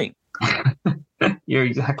doing? You're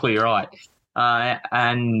exactly right.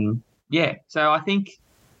 And yeah, so I think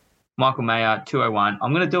Michael Mayer, 201.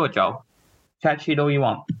 I'm going to do it, Joel. Chat shit all you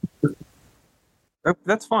want. Oh,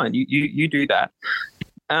 that's fine. You do that.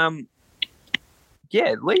 Yeah,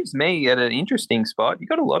 it leaves me at an interesting spot. You've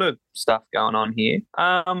got a lot of stuff going on here.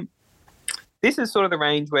 This is sort of the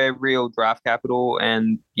range where real draft capital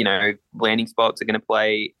and, landing spots are going to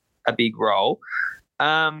play a big role.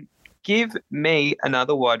 Give me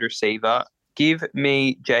another wide receiver. Give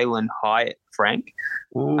me Jalen Hyatt, Frank.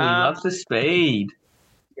 Ooh, he loves the speed.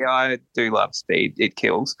 Yeah, I do love speed. It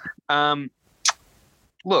kills.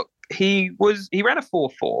 Look, he ran a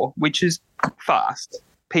 4.4, which is fast.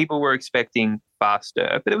 People were expecting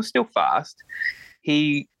faster, but it was still fast.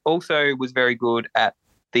 He also was very good at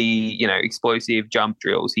the, explosive jump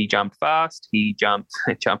drills. He jumped fast. He jumped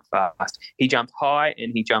fast. He jumped high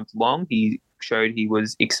and he jumped long. He showed he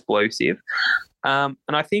was explosive. And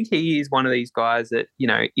I think he is one of these guys that,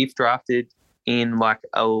 if drafted in like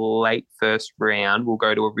a late first round, will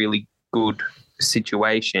go to a really good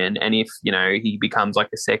situation. And if, he becomes like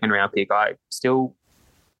a second round pick, I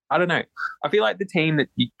don't know. I feel like the team that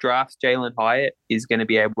drafts Jalen Hyatt is going to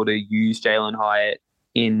be able to use Jalen Hyatt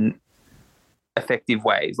in effective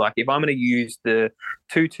ways. Like if I'm going to use the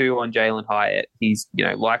 2-2 on Jalen Hyatt, he's,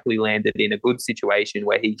 likely landed in a good situation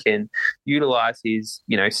where he can utilize his,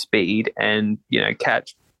 speed and,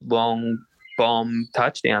 catch long bomb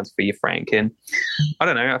touchdowns for you, Frank. And I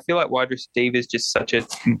don't know. I feel like wide receiver is just such a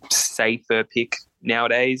safer pick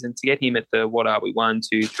nowadays, and to get him at the 1,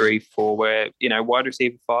 2, 3, 4, where wide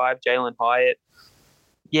receiver 5, Jalen Hyatt,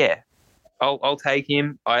 yeah, I'll take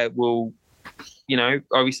him. I will,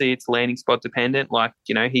 obviously it's landing spot dependent. Like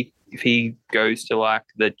if he goes to like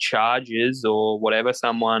the Chargers or whatever,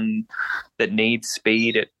 someone that needs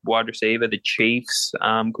speed at wide receiver, the Chiefs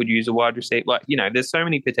could use a wide receiver. Like there's so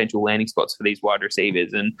many potential landing spots for these wide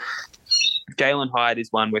receivers, and Jalen Hyatt is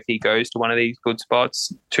one where if he goes to one of these good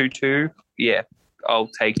spots, 2-2, yeah, I'll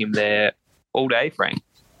take him there all day, Frank.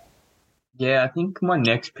 Yeah, I think my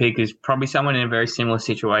next pick is probably someone in a very similar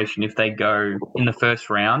situation. If they go in the first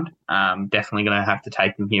round, definitely going to have to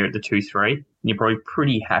take him here at the 2-3. And you're probably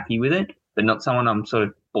pretty happy with it, but not someone I'm sort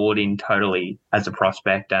of bought in totally as a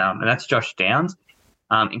prospect. And that's Josh Downs.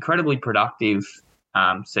 Incredibly productive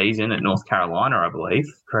season at North Carolina, I believe.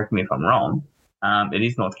 Correct me if I'm wrong. It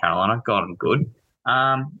is North Carolina. God, I'm good.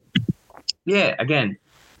 Yeah, again,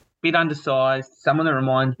 bit undersized, someone that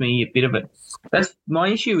reminds me a bit of it. That's my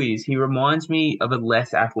issue is he reminds me of a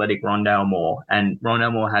less athletic Rondale Moore, and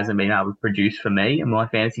Rondale Moore hasn't been able to produce for me and my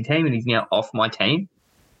fantasy team, and he's now off my team.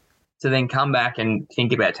 So then come back and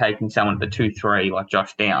think about taking someone at the 2-3 like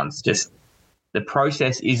Josh Downs. Just the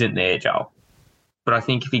process isn't there, Joel. But I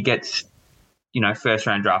think if he gets, first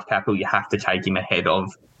round draft capital, you have to take him ahead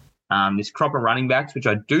of this crop of running backs, which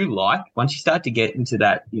I do like. Once you start to get into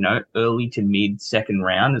that, early to mid second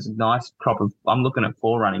round, there's a nice crop of, I'm looking at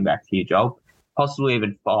 4 running backs here, Joel, possibly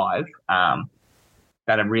even 5,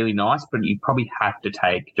 that are really nice, but you probably have to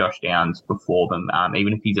take Josh Downs before them,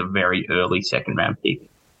 even if he's a very early second round pick.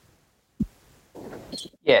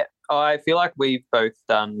 Yeah, I feel like we've both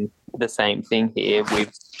done the same thing here.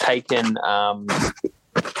 We've taken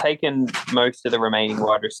most of the remaining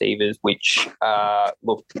wide receivers, which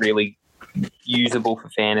look really usable for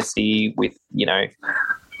fantasy with,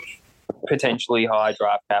 potentially high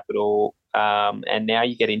draft capital. And now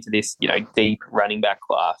you get into this, deep running back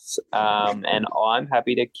class. And I'm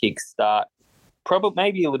happy to kickstart probably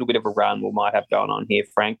maybe a little bit of a run we might have going on here,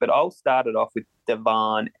 Frank, but I'll start it off with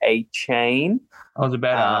Devon A-Chain. I was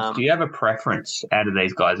about to ask, do you have a preference out of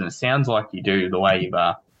these guys? And it sounds like you do, the way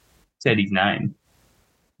you've said his name.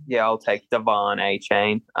 Yeah, I'll take Devon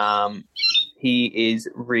A-Chain. He is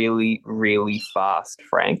really, really fast,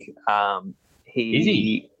 Frank. Is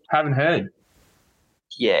he? Haven't heard.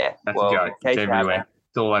 Yeah. That's a joke. It's everywhere.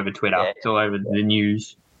 It's all over Twitter. Yeah. It's all over the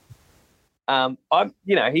news.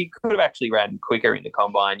 He could have actually ran quicker in the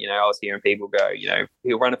combine. I was hearing people go,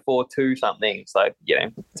 he'll run a 4.2 something. So,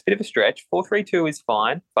 it's a bit of a stretch. 4.32 is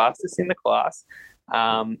fine. Fastest in the class.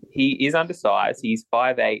 He is undersized. He's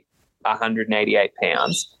 5'8", 188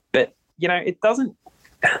 pounds. But, it doesn't...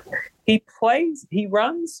 He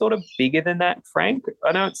runs sort of bigger than that, Frank.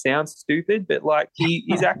 I know it sounds stupid, but, he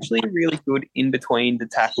is actually a really good in-between the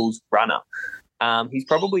tackles runner. He's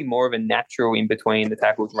probably more of a natural in between the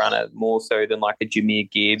tackles runner, more so than like a Jameer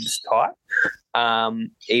Gibbs type,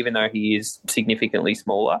 even though he is significantly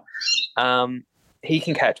smaller. He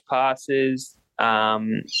can catch passes.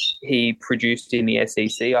 He produced in the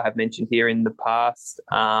SEC, I have mentioned here in the past.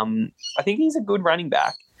 I think he's a good running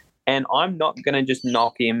back, and I'm not going to just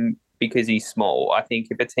knock him because he's small. I think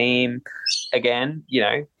if a team, again,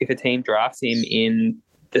 if a team drafts him in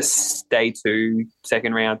the day 2,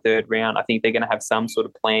 second round, third round, I think they're going to have some sort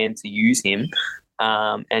of plan to use him.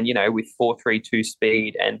 And, with 4.32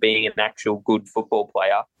 speed and being an actual good football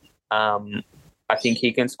player, I think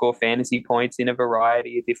he can score fantasy points in a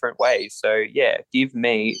variety of different ways. So, yeah, give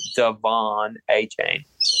me Devon Achane.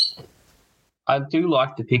 I do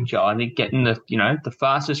like the picture. I think getting the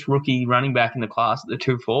fastest rookie running back in the class at the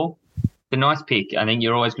 2-4, the nice pick. I think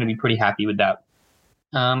you're always going to be pretty happy with that.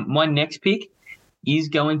 My next pick is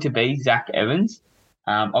going to be Zach Evans.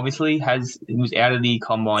 Obviously, he was out of the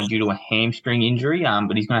combine due to a hamstring injury,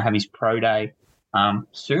 but he's going to have his pro day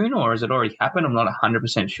soon, or has it already happened? I'm not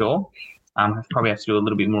 100% sure. I probably have to do a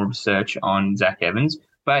little bit more research on Zach Evans,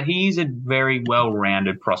 but he's a very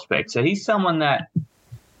well-rounded prospect. So he's someone that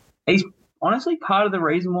he's honestly part of the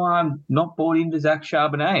reason why I'm not bought into Zach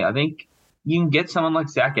Charbonnet. I think you can get someone like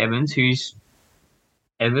Zach Evans who's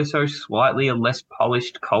ever so slightly a less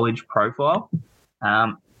polished college profile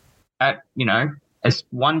at, as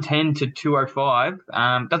 110 to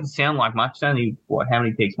 205. Doesn't sound like much. It's only, how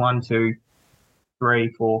many picks? 1, 2, 3,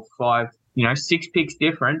 4, 5, 6 picks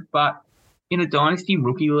different. But in a dynasty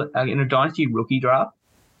rookie draft,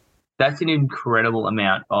 that's an incredible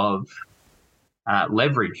amount of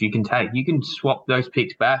leverage you can take. You can swap those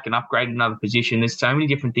picks back and upgrade another position. There's so many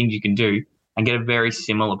different things you can do and get a very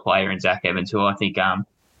similar player in Zach Evans, who I think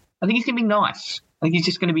he's going to be nice. I think he's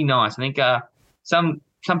just going to be nice. I think some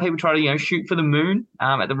people try to shoot for the moon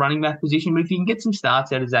at the running back position, but if you can get some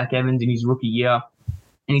starts out of Zach Evans in his rookie year,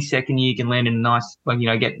 in his second year, you can land in a nice,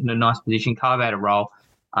 get in a nice position, carve out a role.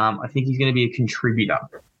 I think he's going to be a contributor.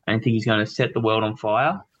 I don't think he's going to set the world on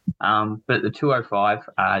fire. But the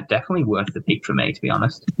 205 definitely worth the pick for me, to be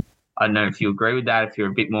honest. I don't know if you agree with that, if you're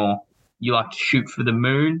a bit more, you like to shoot for the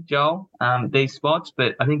moon, Joel, at these spots,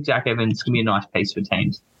 but I think Zach Evans can be a nice piece for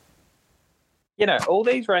teams. All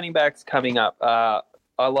these running backs coming up, I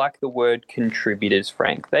like the word contributors,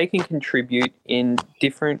 Frank. They can contribute in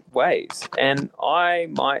different ways, and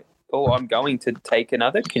I'm going to take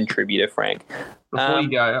another contributor, Frank. Before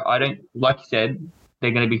you go, I don't, like you said,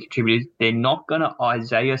 they're going to be contributors. They're not going to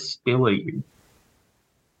Isaiah Spiller you.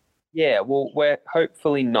 Yeah, well, we're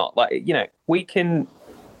hopefully not. We can,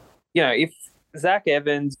 if Zach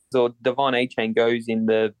Evans or Devon Achane goes in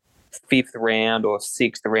the 5th round or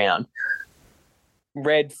 6th round,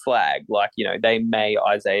 red flag, they may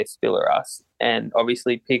Isaiah Spiller us, and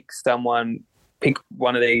obviously pick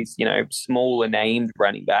one of these, smaller named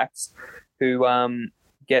running backs who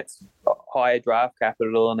gets higher draft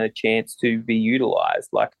capital and a chance to be utilized.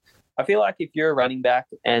 I feel like if you're a running back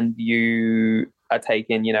and you are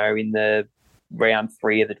taken, in the round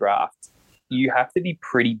 3 of the draft, you have to be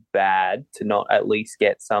pretty bad to not at least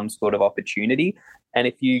get some sort of opportunity. And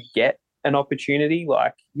if you get an opportunity,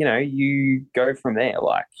 you go from there.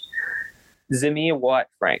 Zamir White,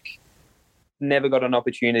 Frank, never got an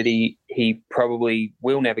opportunity. He probably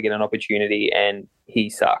will never get an opportunity, and he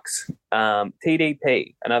sucks.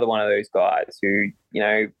 TDP, another one of those guys who,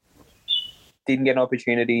 didn't get an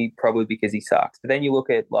opportunity probably because he sucks. But then you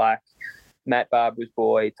look at Matt Barbara's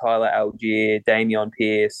boy, Tyler Algier, Dameon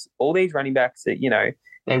Pierce, all these running backs that,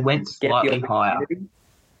 they went slightly higher.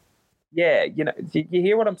 Yeah, you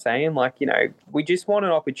hear what I'm saying? We just want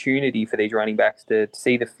an opportunity for these running backs to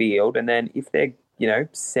see the field, and then if they're,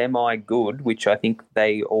 semi-good, which I think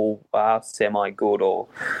they all are semi-good, or,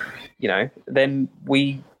 then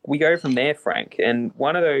we go from there, Frank. And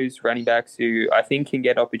one of those running backs who I think can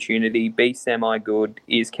get opportunity, be semi-good,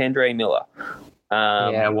 is Kendre Miller.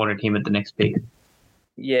 I wanted him at the next pick.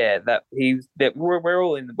 Yeah, we're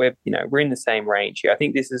all we're in the same range here. I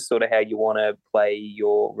think this is sort of how you want to play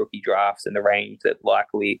your rookie drafts and the range that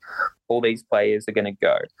likely all these players are going to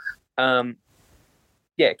go.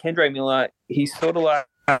 Kendre Miller, he's sort of like,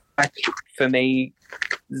 for me,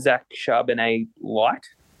 Zach Charbonnet light.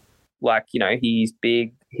 He's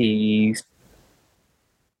big, he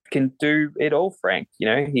can do it all, Frank.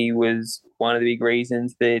 He was one of the big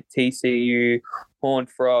reasons that TCU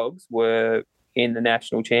Horned Frogs were in the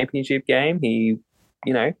national championship game.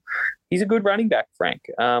 He's a good running back, Frank.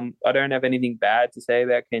 I don't have anything bad to say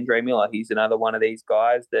about Kendre Miller. He's another one of these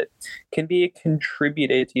guys that can be a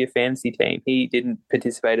contributor to your fantasy team. He didn't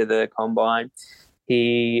participate at the combine.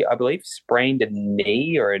 He, I believe, sprained a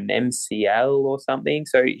knee or an MCL or something.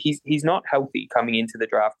 So he's not healthy coming into the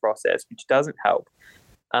draft process, which doesn't help.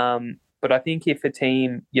 But I think if a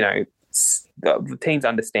team, the teams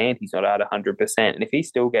understand he's not at 100%, and if he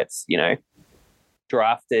still gets,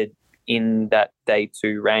 drafted in that day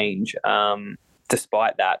 2 range,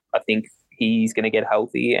 despite that, I think he's going to get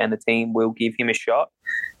healthy and the team will give him a shot.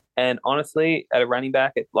 And honestly, at a running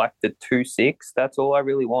back at like the 2-6, that's all I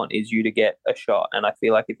really want is you to get a shot. And I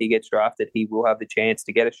feel like if he gets drafted, he will have the chance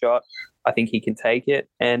to get a shot. I think he can take it.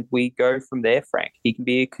 And we go from there, Frank. He can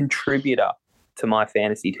be a contributor to my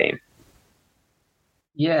fantasy team.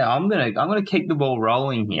 Yeah, I'm gonna keep the ball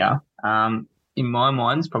rolling here. In my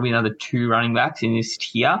mind, there's probably another 2 running backs in this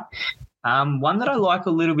tier. One that I like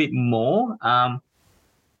a little bit more.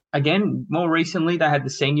 Again, more recently, they had the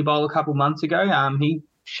Senior Bowl a couple months ago. He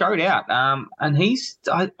showed out. And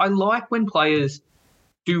I like when players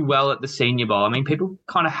do well at the Senior Bowl. I mean, people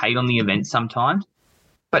kind of hate on the event sometimes,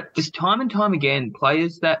 but just time and time again,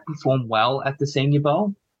 players that perform well at the Senior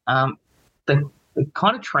Bowl, it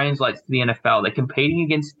kind of translates to the NFL. They're competing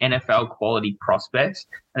against NFL quality prospects,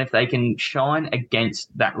 and if they can shine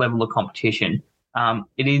against that level of competition,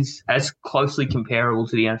 it is as closely comparable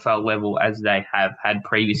to the NFL level as they have had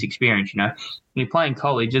previous experience. When you play in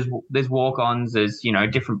college, there's walk-ons, there's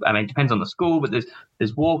different. I mean, it depends on the school, but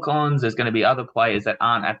there's walk-ons. There's going to be other players that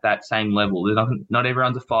aren't at that same level. Not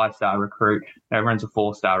everyone's a 5-star recruit. Not everyone's a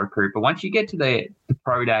 4-star recruit. But once you get to the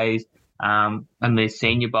pro days, and the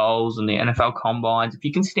Senior Bowls and the NFL Combines, if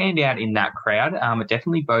you can stand out in that crowd, it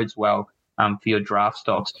definitely bodes well for your draft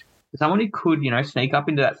stocks. Someone who could, sneak up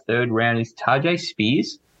into that 3rd round is Tajay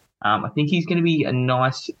Spears. I think he's going to be a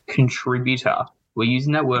nice contributor. We're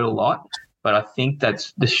using that word a lot, but I think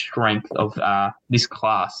that's the strength of this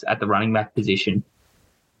class at the running back position.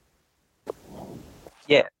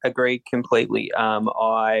 Yeah, agree completely.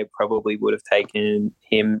 I probably would have taken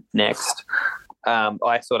him next.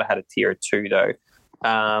 I sort of had a tier of 2 though.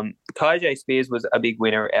 Tajay Spears was a big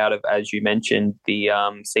winner out of, as you mentioned, the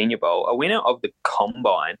Senior Bowl. A winner of the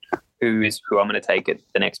Combine, who I'm going to take at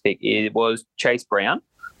the next pick, it was Chase Brown.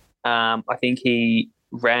 I think he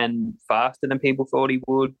ran faster than people thought he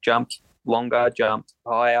would, jumped longer, jumped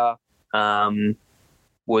higher,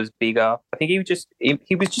 was bigger. I think he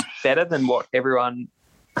was just better than what everyone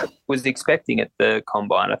was expecting at the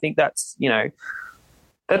Combine. I think that's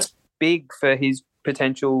big for his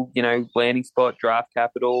potential, landing spot, draft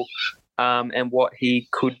capital, and what he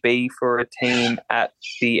could be for a team at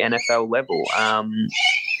the NFL level.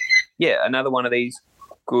 Another one of these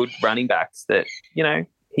good running backs that,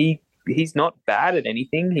 he's not bad at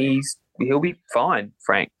anything. He'll be fine,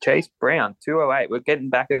 Frank. Chase Brown, 208. We're getting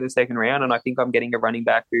back to the 2nd round, and I think I'm getting a running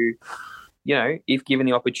back who, if given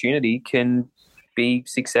the opportunity, can be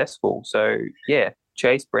successful. So, yeah,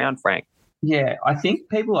 Chase Brown, Frank. Yeah, I think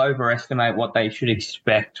people overestimate what they should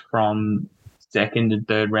expect from 2nd and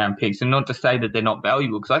 3rd round picks, and not to say that they're not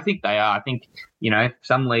valuable, because I think they are. I think,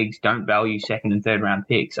 some leagues don't value 2nd and 3rd round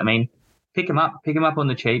picks. I mean, pick them up on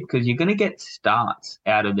the cheap, because you're going to get starts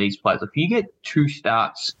out of these players. If you get 2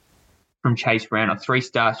 starts from Chase Brown or 3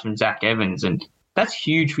 starts from Zach Evans, and that's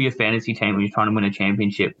huge for your fantasy team when you're trying to win a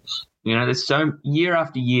championship. There's so year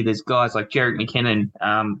after year, there's guys like Jerick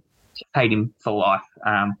McKinnon, paid him for life.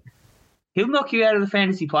 He'll knock you out of the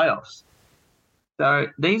fantasy playoffs. So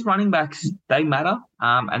these running backs, they matter,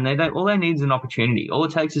 and all they need is an opportunity. All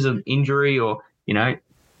it takes is an injury or,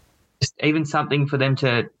 just even something for them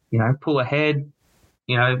to, pull ahead.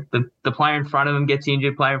 The player in front of them gets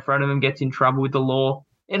injured, player in front of them gets in trouble with the law.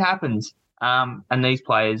 It happens. And these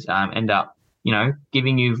players end up,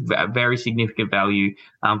 giving you very significant value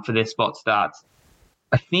for their spot starts.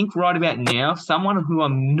 I think right about now, someone who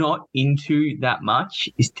I'm not into that much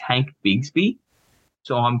is Tank Bigsby.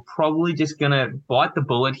 So I'm probably just going to bite the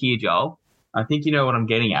bullet here, Joel. I think you know what I'm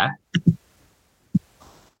getting at.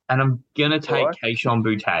 And I'm going to take Kayshon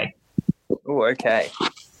Boutte. Oh, okay.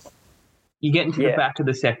 You get into the back of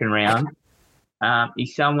the 2nd round.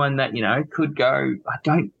 He's someone that, could go, I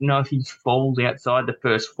don't know if he falls outside the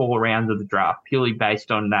first 4 rounds of the draft, purely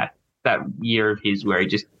based on that year of his where he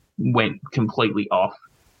just went completely off.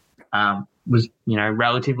 Was,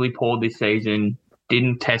 relatively poor this season,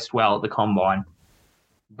 didn't test well at the Combine.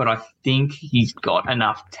 But I think he's got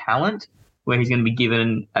enough talent where he's going to be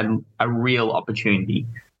given a real opportunity.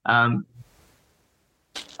 There's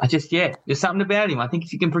something about him. I think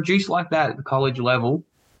if you can produce like that at the college level,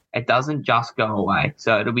 it doesn't just go away.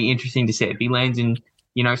 So it'll be interesting to see if he lands in,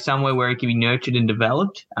 somewhere where he can be nurtured and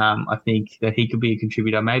developed. I think that he could be a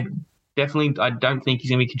contributor. Definitely, I don't think he's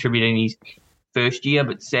going to be contributing in his first year,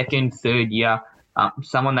 but 2nd, 3rd year,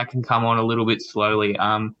 someone that can come on a little bit slowly.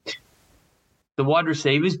 The wide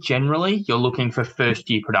receivers, generally, you're looking for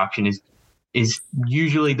first-year production is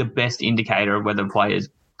usually the best indicator of whether a player is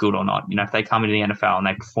good or not. If they come into the NFL and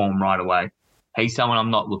they perform right away, he's someone I'm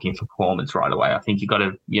not looking for performance right away. I think you've got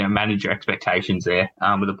to manage your expectations there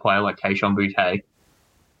with a player like Kayshon Boutte.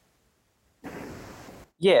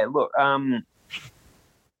 Yeah, look,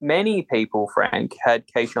 many people, Frank, had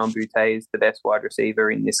Kayshon Boutte as the best wide receiver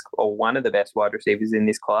in this, or one of the best wide receivers in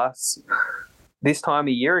this class this time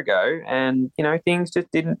a year ago, and things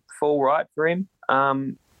just didn't fall right for him.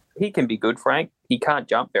 He can be good, Frank. He can't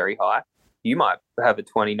jump very high. You might have a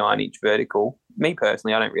 29-inch vertical. Me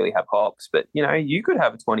personally, I don't really have hops, but you could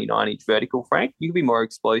have a 29-inch vertical, Frank. You could be more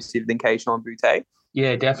explosive than Kayshon Boutte.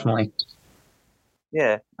 Yeah, definitely.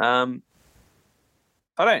 Yeah.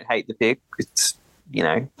 I don't hate the pick. It's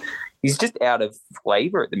he's just out of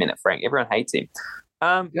flavour at the minute, Frank. Everyone hates him.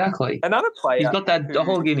 Exactly. Another player. He's got that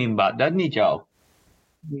hog in him, but doesn't he, Joel?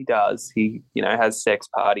 He does. He, has sex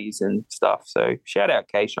parties and stuff. So shout out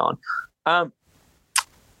Kayshon.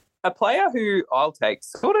 A player who I'll take,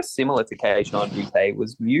 sort of similar to Kayshon Boutte,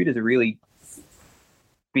 was viewed as a really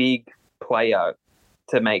big player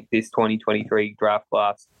to make this 2023 draft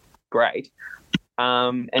class great.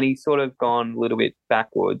 And he's sort of gone a little bit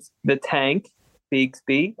backwards. The Tank,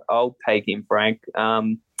 Bigsby, I'll take him, Frank.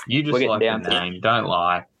 You just like the name. Don't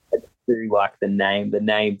lie. I do like the name. The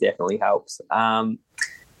name definitely helps.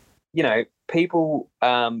 People,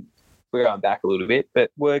 we're going back a little bit,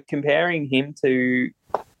 but we're comparing him to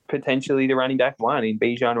potentially the running back one in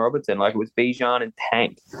Bijan Robertson. Like, it was Bijan and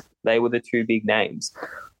Tank. They were the two big names.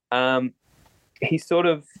 He's sort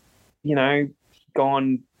of,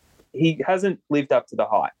 gone. He hasn't lived up to the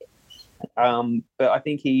hype. But I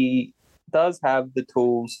think he does have the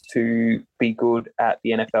tools to be good at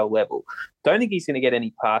the NFL level. Don't think he's going to get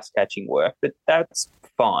any pass catching work, but that's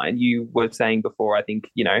fine. You were saying before, I think,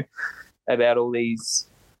 about all these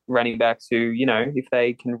running backs who, if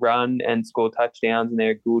they can run and score touchdowns and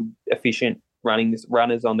they're good, efficient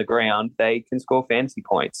runners on the ground, they can score fantasy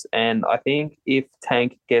points. And I think if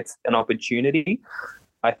Tank gets an opportunity,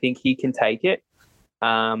 I think he can take it.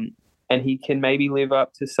 And he can maybe live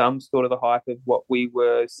up to some sort of the hype of what we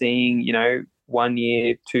were seeing, 1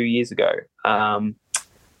 year, 2 years ago.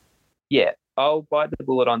 I'll bite the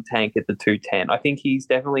bullet on Tank at the 210. I think he's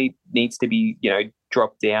definitely needs to be,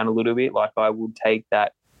 dropped down a little bit. Like, I would take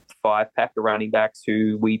that 5-pack of running backs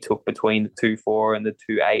who we took between the 2.4 and the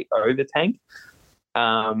 2.8 over Tank.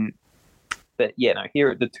 But here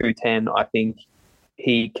at the 210, I think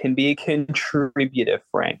he can be a contributor,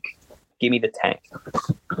 Frank. Give me the Tank.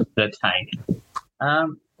 The Tank.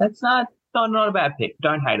 That's not a bad pick.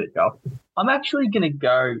 Don't hate it, Joel. I'm actually going to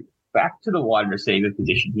go back to the wide receiver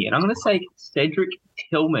position here, and I'm going to say Cedric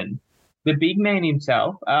Tillman, the big man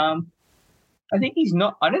himself. I think he's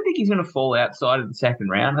not. I don't think he's going to fall outside of the second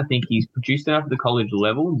round. I think he's produced enough at the college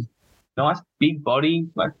level. Nice big body,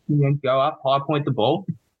 go up, high point the ball.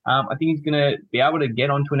 I think he's going to be able to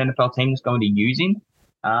get onto an NFL team that's going to use him.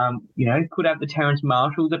 Could have the Terrence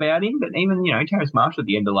Marshalls about him, but even, Terrence Marshall at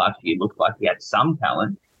the end of last year looked like he had some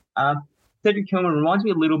talent. Cedric Tillman reminds me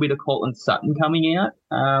a little bit of Cortland Sutton coming out.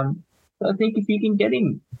 So I think if you can get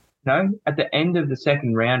him, at the end of the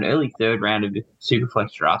second round, early third round of the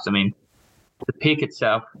Superflex drafts, I mean, the pick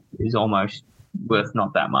itself is almost worth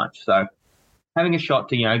not that much. So having a shot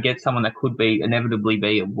to, get someone that could inevitably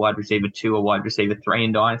be a wide receiver 2 or wide receiver 3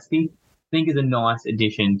 in Dynasty, I think is a nice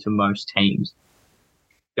addition to most teams.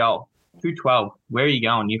 Joel, 212, where are you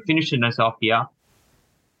going? You're finishing us off here.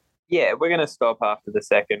 Yeah, we're going to stop after the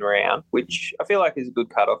second round, which I feel like is a good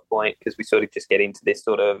cutoff point because we sort of just get into this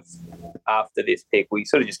after this pick, we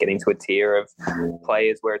sort of just get into a tier of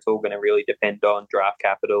players where it's all going to really depend on draft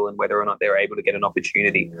capital and whether or not they're able to get an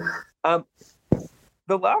opportunity.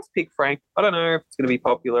 The last pick, Frank, I don't know if it's going to be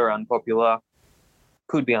popular or unpopular.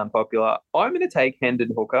 Could be unpopular. I'm going to take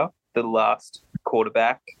Hendon Hooker, the last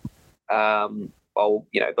quarterback. The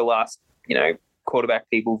last, quarterback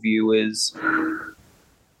people view as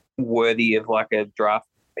worthy of like a draft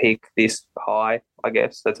pick this high, I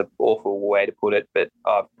guess. That's an awful way to put it, but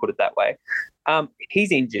I've put it that way.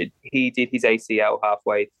 He's injured. He did his ACL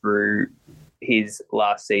halfway through his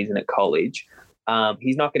last season at college.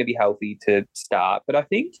 He's not going to be healthy to start, but I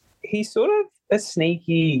think he's sort of a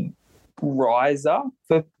sneaky riser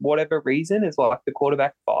for whatever reason as like the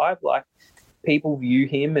quarterback 5. Like, people view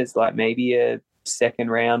him as like maybe a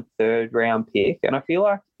second round, third round pick. And I feel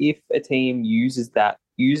like if a team uses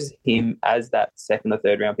him as that second or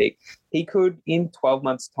third round pick, he could in 12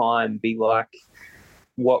 months time be like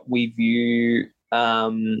what we view,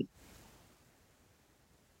 Frank,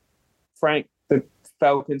 the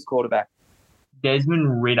Falcons quarterback.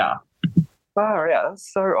 Desmond Ridder. Oh, yeah,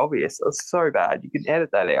 that's so obvious. That's so bad. You can edit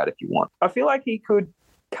that out if you want. I feel like he could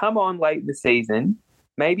come on late in the season,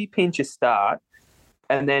 maybe pinch a start,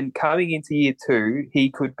 and then coming into year 2, he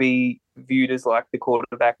could be viewed as like the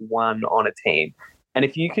quarterback 1 on a team. And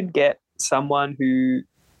if you can get someone who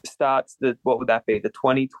starts what would that be, the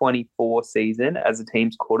 2024 season as a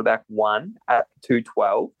team's quarterback 1 at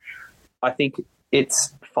 212, I think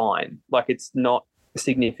it's fine. Like, it's not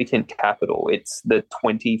significant capital. It's the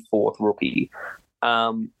 24th rookie.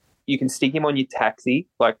 You can stick him on your taxi.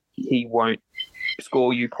 Like, he won't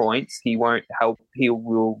score you points. He won't help. He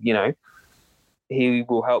will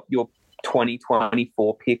help your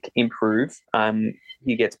 2024 pick improve.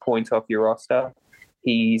 He gets points off your roster.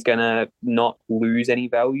 He's going to not lose any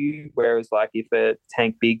value. Whereas, like, if a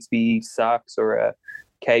Tank Bigsby sucks or a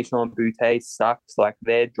Keishon Butte sucks, like,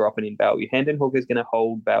 they're dropping in value. Hendon Hooker's going to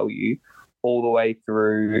hold value all the way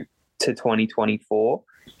through to 2024.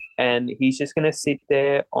 And he's just going to sit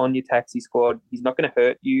there on your taxi squad. He's not going to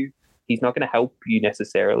hurt you. He's not going to help you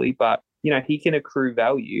necessarily, but, he can accrue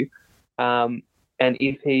value. And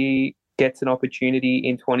if he gets an opportunity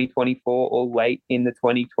in 2024 or late in the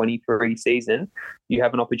 2023 season, you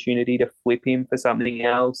have an opportunity to flip him for something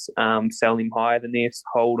else, sell him higher than this,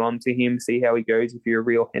 hold on to him, see how he goes if you're a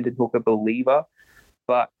real Hendon Hooker believer.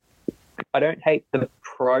 But I don't hate the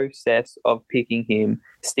process of picking him,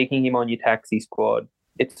 sticking him on your taxi squad.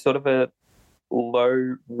 It's sort of a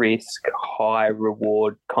low risk, high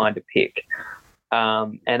reward kind of pick.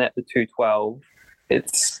 And at the 212,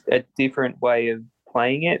 it's a different way of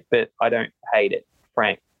playing it, but I don't hate it,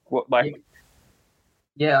 Frank.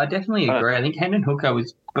 Yeah, I definitely agree. I think Hendon Hooker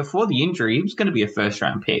was, before the injury, he was going to be a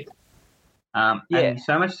first-round pick. And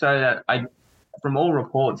so much so that from all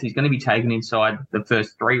reports, he's going to be taken inside the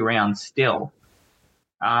first 3 rounds still.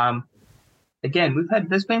 Again,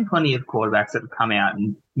 there's been plenty of quarterbacks that have come out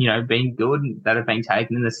and, been good and that have been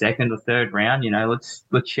taken in the 2nd or 3rd round.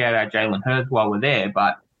 Let's shout out Jalen Hurts while we're there,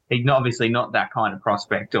 but he's obviously not that kind of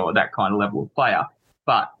prospect or that kind of level of player.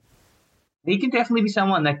 But he can definitely be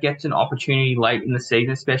someone that gets an opportunity late in the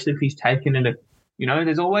season, especially if he's taken in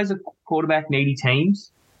there's always a quarterback needy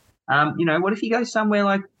teams. What if he goes somewhere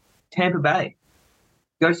like Tampa Bay?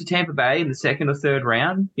 Goes to Tampa Bay in the 2nd or 3rd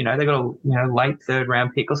round. They got a late 3rd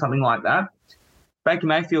round pick or something like that. Baker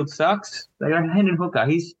Mayfield sucks. They go Hendon Hooker.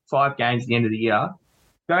 He's 5 games at the end of the year.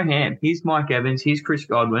 Go ham. Here's Mike Evans. Here's Chris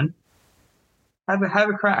Godwin. Have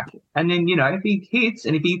a crack. And then, if he hits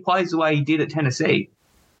and if he plays the way he did at Tennessee,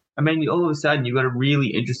 all of a sudden you've got a really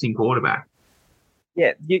interesting quarterback.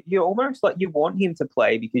 Yeah, you're almost like you want him to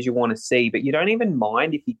play because you want to see, but you don't even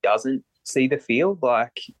mind if he doesn't see the field,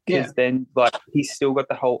 because then he's still got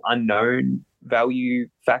the whole unknown value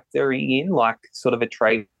factoring in, like sort of a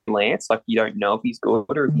Trey Lance. Like, you don't know if he's good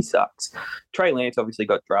or if he sucks. Trey Lance obviously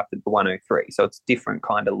got drafted for 103, so it's different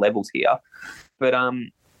kind of levels here. But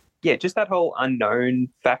just that whole unknown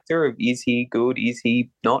factor of, is he good, is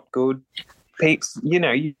he not good? Peeps, you're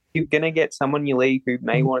going to get someone in your league who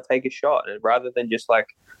may want to take a shot, and rather than just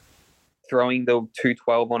throwing the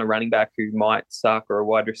 212 on a running back who might suck or a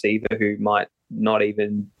wide receiver who might not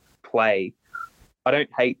even play. I don't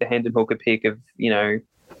hate the Hendon Hooker pick of,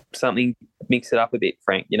 something, mix it up a bit,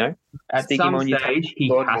 Frank, At Stick some him on stage, he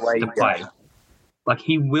has to play.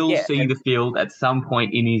 He will see the field at some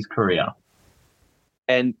point in his career.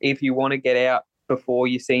 And if you want to get out before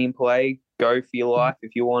you see him play, go for your life.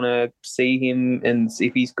 If you want to see him and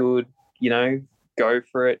if he's good, go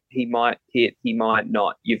for it. He might hit, he might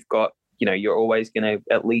not. You've got, you're always going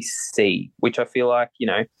to at least see, which I feel like,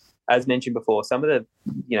 as mentioned before, some of the,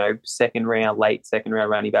 late second round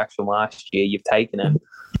running backs from last year, you've taken them,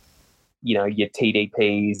 your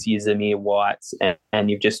TDPs, your Zamir Whites,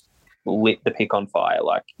 and you've just lit the pick on fire.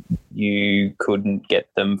 You couldn't get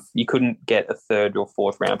them. You couldn't get a 3rd or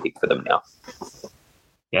 4th round pick for them now.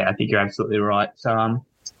 Yeah, I think you're absolutely right. So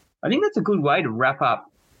I think that's a good way to wrap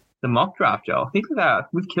up the mock draft, Joel. I think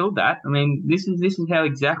we've killed that. This is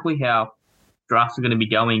exactly how drafts are going to be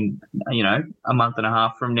going, a month and a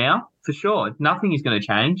half from now. For sure. Nothing is going to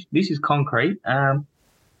change. This is concrete.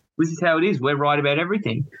 This is how it is. We're right about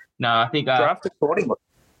everything. No, I think... draft accordingly.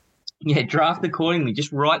 Yeah, draft accordingly.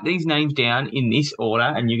 Just write these names down in this order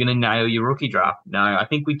and you're going to nail your rookie draft. No, I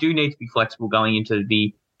think we do need to be flexible going into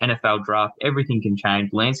the NFL draft. Everything can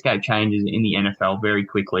change. Landscape changes in the NFL very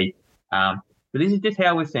quickly. But this is just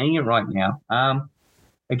how we're seeing it right now.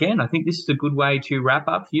 Again, I think this is a good way to wrap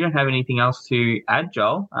up. If you don't have anything else to add,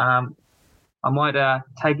 Joel, I might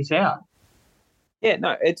take us out. Yeah,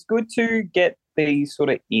 no, it's good to get these sort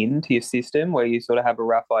of into your system where you sort of have a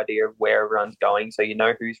rough idea of where everyone's going, so you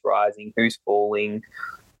know who's rising, who's falling.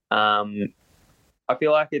 I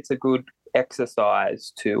feel like it's a good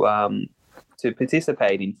exercise to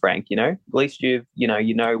participate in, Frank. At least you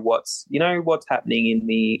know what's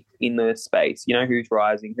happening in the space. You know who's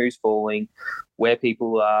rising, who's falling, where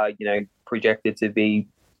people are projected to be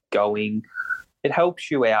going. It helps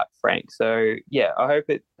you out, Frank. So yeah, I hope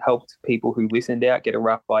it helped people who listened out get a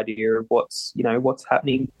rough idea of what's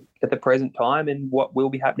happening at the present time and what will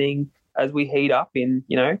be happening as we heat up in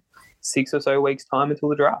 6 or so weeks' time until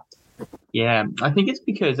the draft. Yeah, I think it's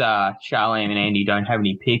because Charlene and Andy don't have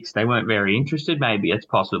any picks. They weren't very interested. Maybe it's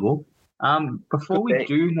possible. Before we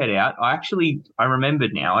do head out, I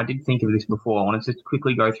remembered now. I did think of this before. I wanted to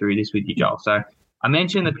quickly go through this with you, Joel. So I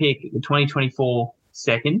mentioned the pick, the 2024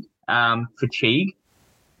 second for Cheek.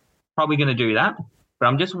 Probably going to do that. But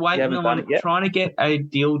I'm just waiting on trying to get a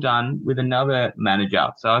deal done with another manager.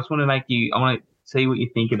 So I just want to I want to see what you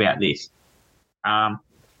think about this. I've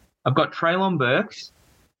got Treylon Burks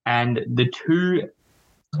and the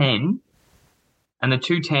 210, and the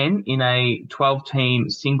 210 in a 12-team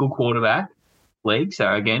single quarterback league.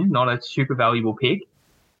 So again, not a super valuable pick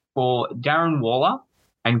for Darren Waller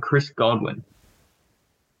and Chris Godwin.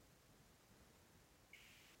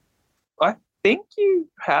 I think you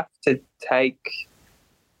have to trade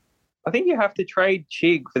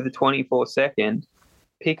Chig for the 24 second,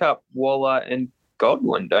 pick up Waller and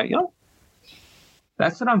Godwin, don't you?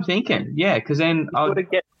 That's what I'm thinking. Yeah, because then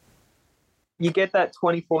you get that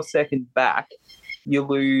 24 second back. You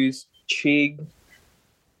lose Chig.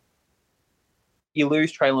 You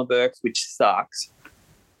lose Treylon Burks, which sucks.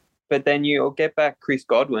 But then you'll get back Chris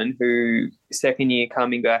Godwin, who second year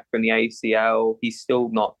coming back from the ACL. He's still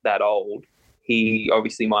not that old. He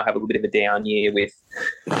obviously might have a little bit of a down year with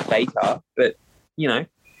Baker, but you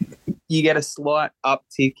get a slight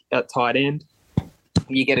uptick at tight end.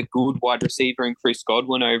 You get a good wide receiver in Chris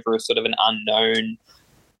Godwin over a sort of an unknown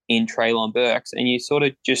in Treylon Burks, and you sort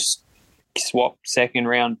of just swap second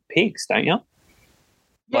round picks, don't you?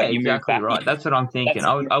 Yeah, exactly right. That's what I'm thinking.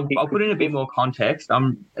 I'll put in a bit more context.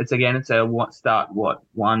 It's a start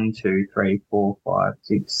 1, 2, 3, 4, 5,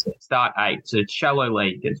 6, start 8. So it's shallow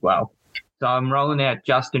league as well. So I'm rolling out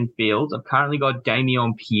Justin Fields. I've currently got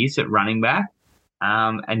Dameon Pierce at running back.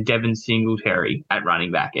 And Devin Singletary at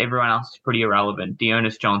running back. Everyone else is pretty irrelevant.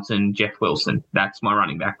 Deonis Johnson, Jeff Wilson. That's my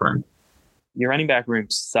running back room. Your running back room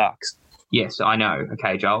sucks. Yes, I know.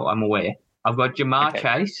 Okay, Joel, I'm aware. I've got Jamar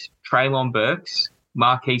Chase, Treylon Burks,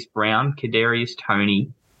 Marquise Brown, Kadarius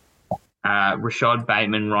Toney, Rashad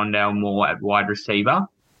Bateman, Rondale Moore at wide receiver.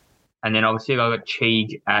 And then obviously I've got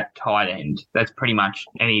Cheek at tight end. That's pretty much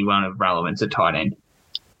anyone of relevance at tight end.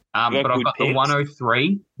 But I've got the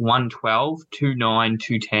 103, 112, 29,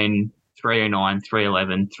 210, 309,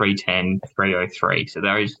 311, 310, 303. So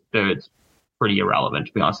those thirds pretty irrelevant,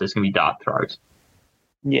 to be honest. There's going to be dart throws.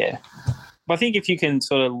 Yeah. I think if you can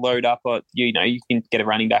sort of load up, you can get a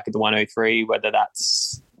running back at the 103, whether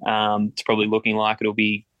that's it's probably looking like it'll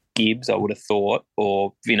be Gibbs, I would have thought,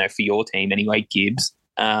 or, for your team anyway, Gibbs.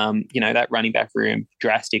 That running back room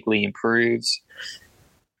drastically improves.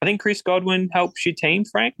 I think Chris Godwin helps your team,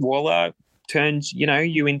 Frank. Waller turns,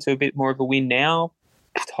 you into a bit more of a win now.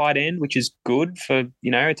 Tight end, which is good for,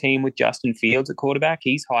 a team with Justin Fields at quarterback.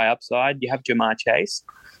 He's high upside. You have Jamar Chase.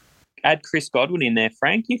 Add Chris Godwin in there,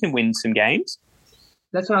 Frank. You can win some games.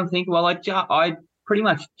 That's what I'm thinking. Well, I pretty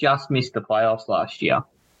much just missed the playoffs last year,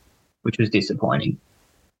 which was disappointing.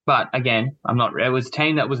 But again, it was a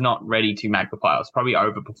team that was not ready to make the playoffs. Probably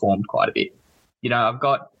overperformed quite a bit. I've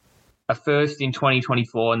got a first in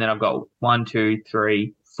 2024, and then I've got 1, 2,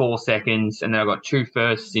 3, 4 seconds, and then I've got 2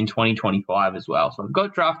 firsts in 2025 as well. So I've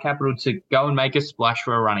got draft capital to go and make a splash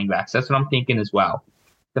for a running back. So that's what I'm thinking as well.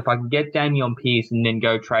 If I can get Dameon Pierce and then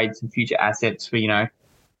go trade some future assets for,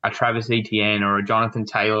 a Travis Etienne or a Jonathan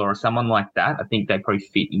Taylor or someone like that, I think they probably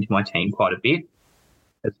fit into my team quite a bit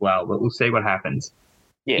as well. But we'll see what happens.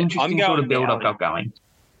 Yeah, interesting sort of build I've got going.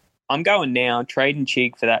 I'm going now, trading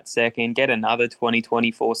Chig for that second, get another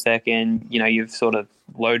 2024 second. You've sort of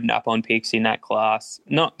loaded up on picks in that class.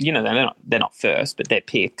 Not, they're not first, but they're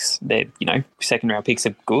picks. They're, second round picks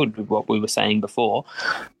are good with what we were saying before.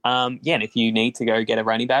 And if you need to go get a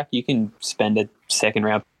running back, you can spend a second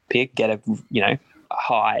round pick, get a,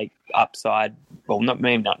 high upside, well,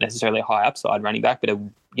 maybe not necessarily a high upside running back, but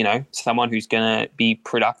someone who's going to be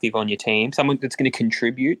productive on your team, someone that's going to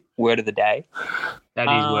contribute. Word of the day. That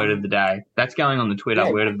is word of the day. That's going on the Twitter.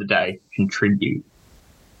 Word of the day. Contribute.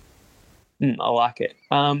 I like it.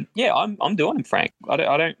 I'm doing him, Frank.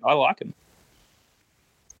 I like him.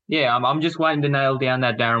 Yeah, I'm just waiting to nail down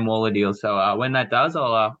that Darren Waller deal. So when that does,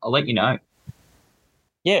 I'll let you know.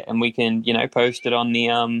 Yeah, and we can, post it on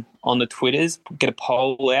the Twitters, get a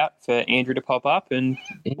poll out for Andrew to pop up, and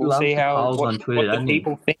He we'll loves see the polls what on Twitter, the doesn't he?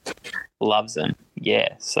 people think. Loves them.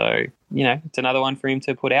 Yeah. So, it's another one for him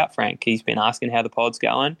to put out, Frank. He's been asking how the pod's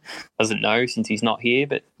going. Doesn't know since he's not here,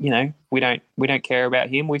 but we don't care about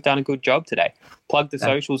him. We've done a good job today. Plug the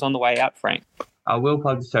socials on the way out, Frank. I will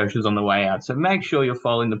plug the socials on the way out. So make sure you're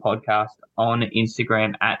following the podcast on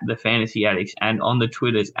Instagram at The Fantasy Addicts and on the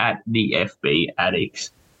Twitters at The FB Addicts.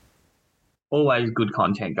 Always good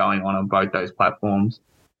content going on both those platforms.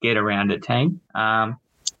 Get around it, team.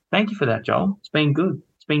 Thank you for that, Joel. It's been good.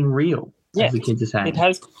 It's been real, as the kids are saying. It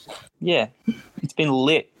has. Yeah. It's been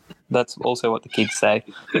lit. That's also what the kids say.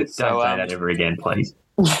 Don't say that ever again, please.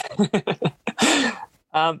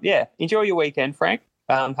 Enjoy your weekend, Frank.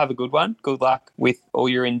 Have a good one. Good luck with all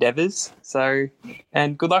your endeavours.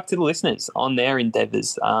 And good luck to the listeners on their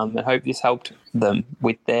endeavours. And hope this helped them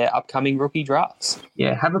with their upcoming rookie drafts.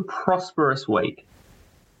 Yeah, have a prosperous week.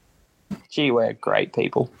 Gee, we're great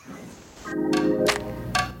people.